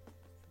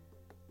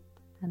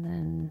 And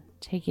then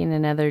taking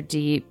another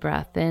deep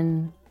breath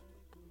in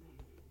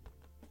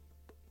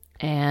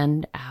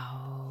and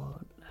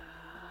out.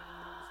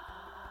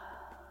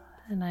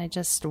 And I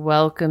just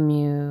welcome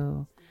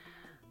you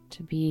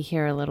to be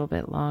here a little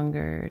bit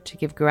longer, to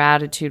give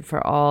gratitude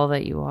for all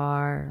that you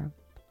are.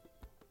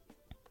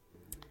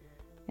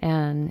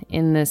 And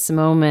in this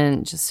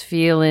moment, just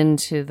feel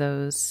into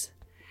those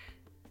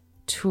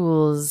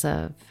tools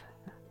of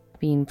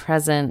being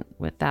present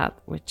with that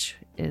which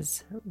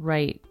is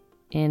right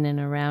in and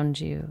around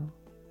you,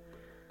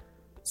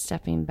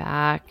 stepping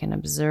back and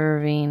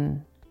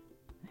observing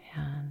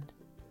and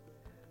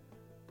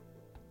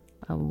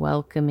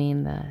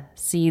welcoming the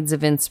seeds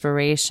of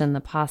inspiration, the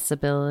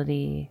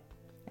possibility,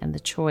 and the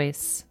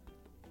choice.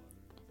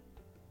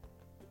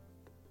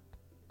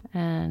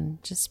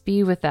 And just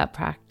be with that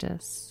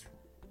practice.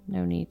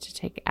 No need to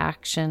take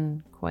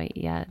action quite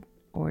yet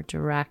or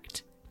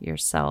direct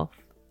yourself,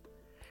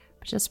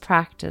 but just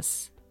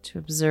practice to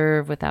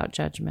observe without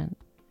judgment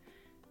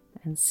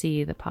and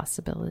see the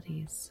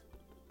possibilities.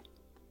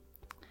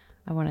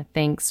 I want to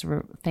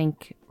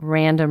thank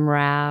Random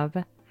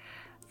Rab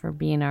for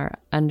being our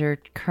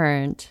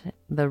undercurrent,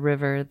 the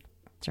river,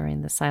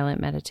 during the silent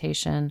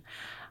meditation.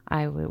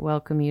 I would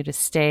welcome you to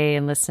stay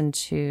and listen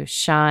to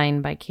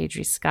Shine by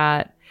Cadre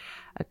Scott,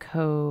 a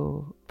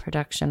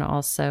co-production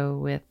also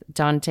with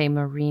Dante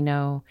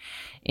Marino.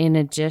 In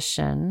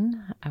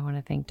addition, I want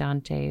to thank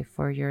Dante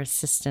for your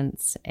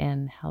assistance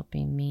in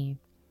helping me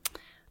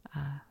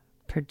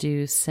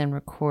produce and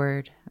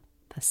record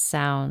the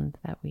sound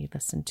that we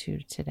listened to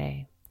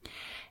today.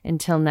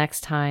 Until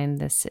next time,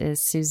 this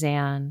is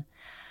Suzanne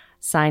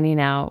signing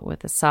out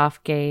with a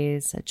soft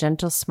gaze, a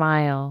gentle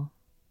smile,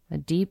 a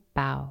deep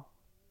bow,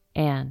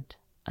 and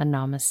a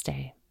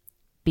namaste.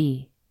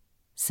 Be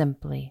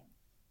simply.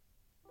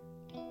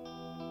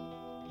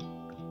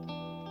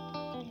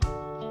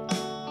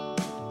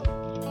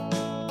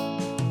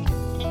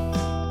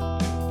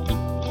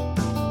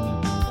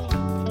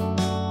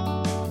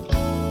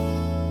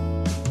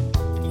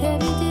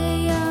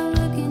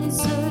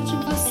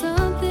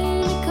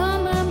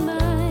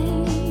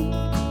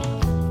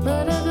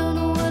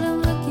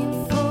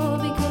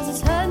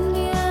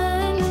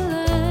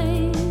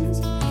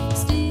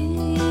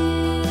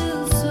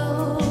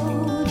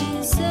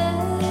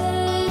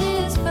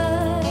 Satisfied.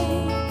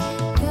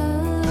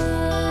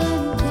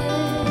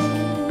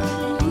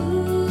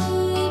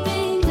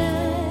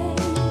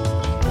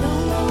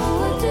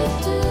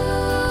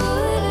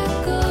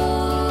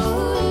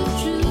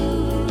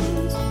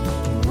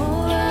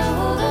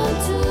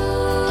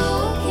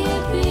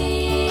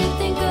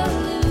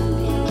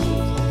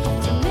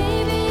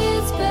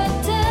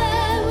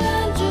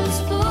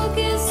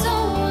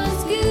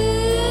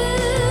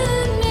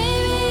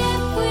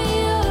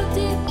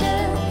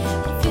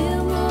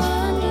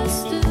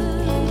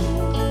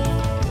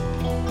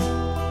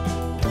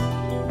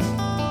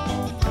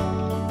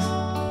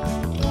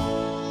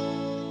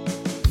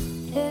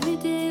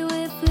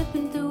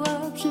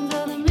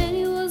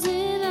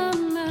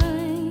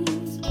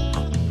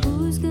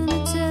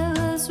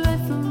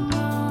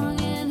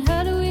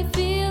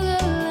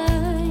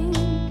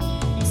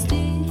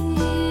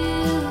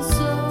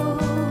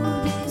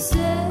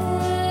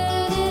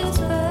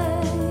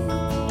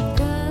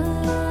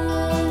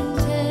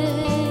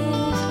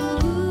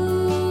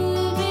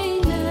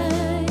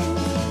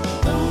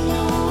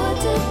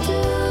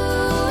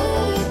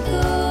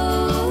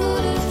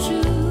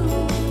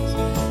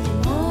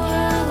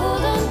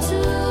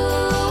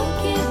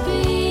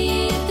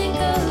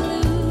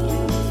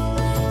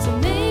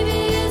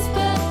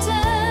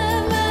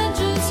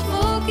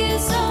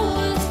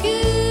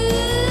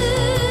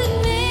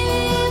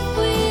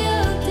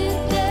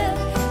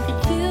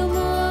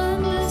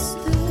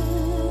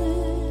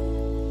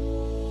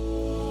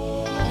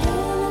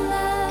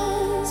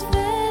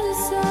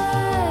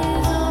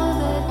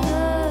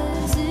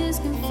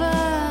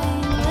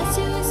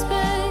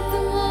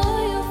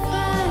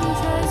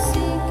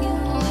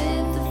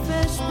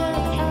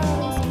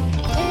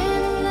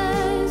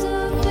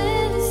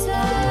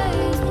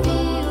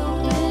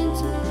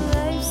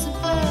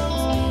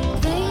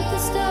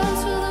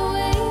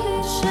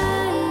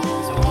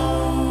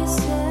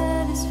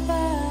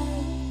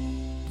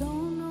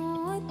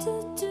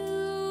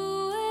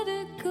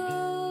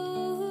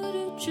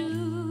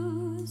 true.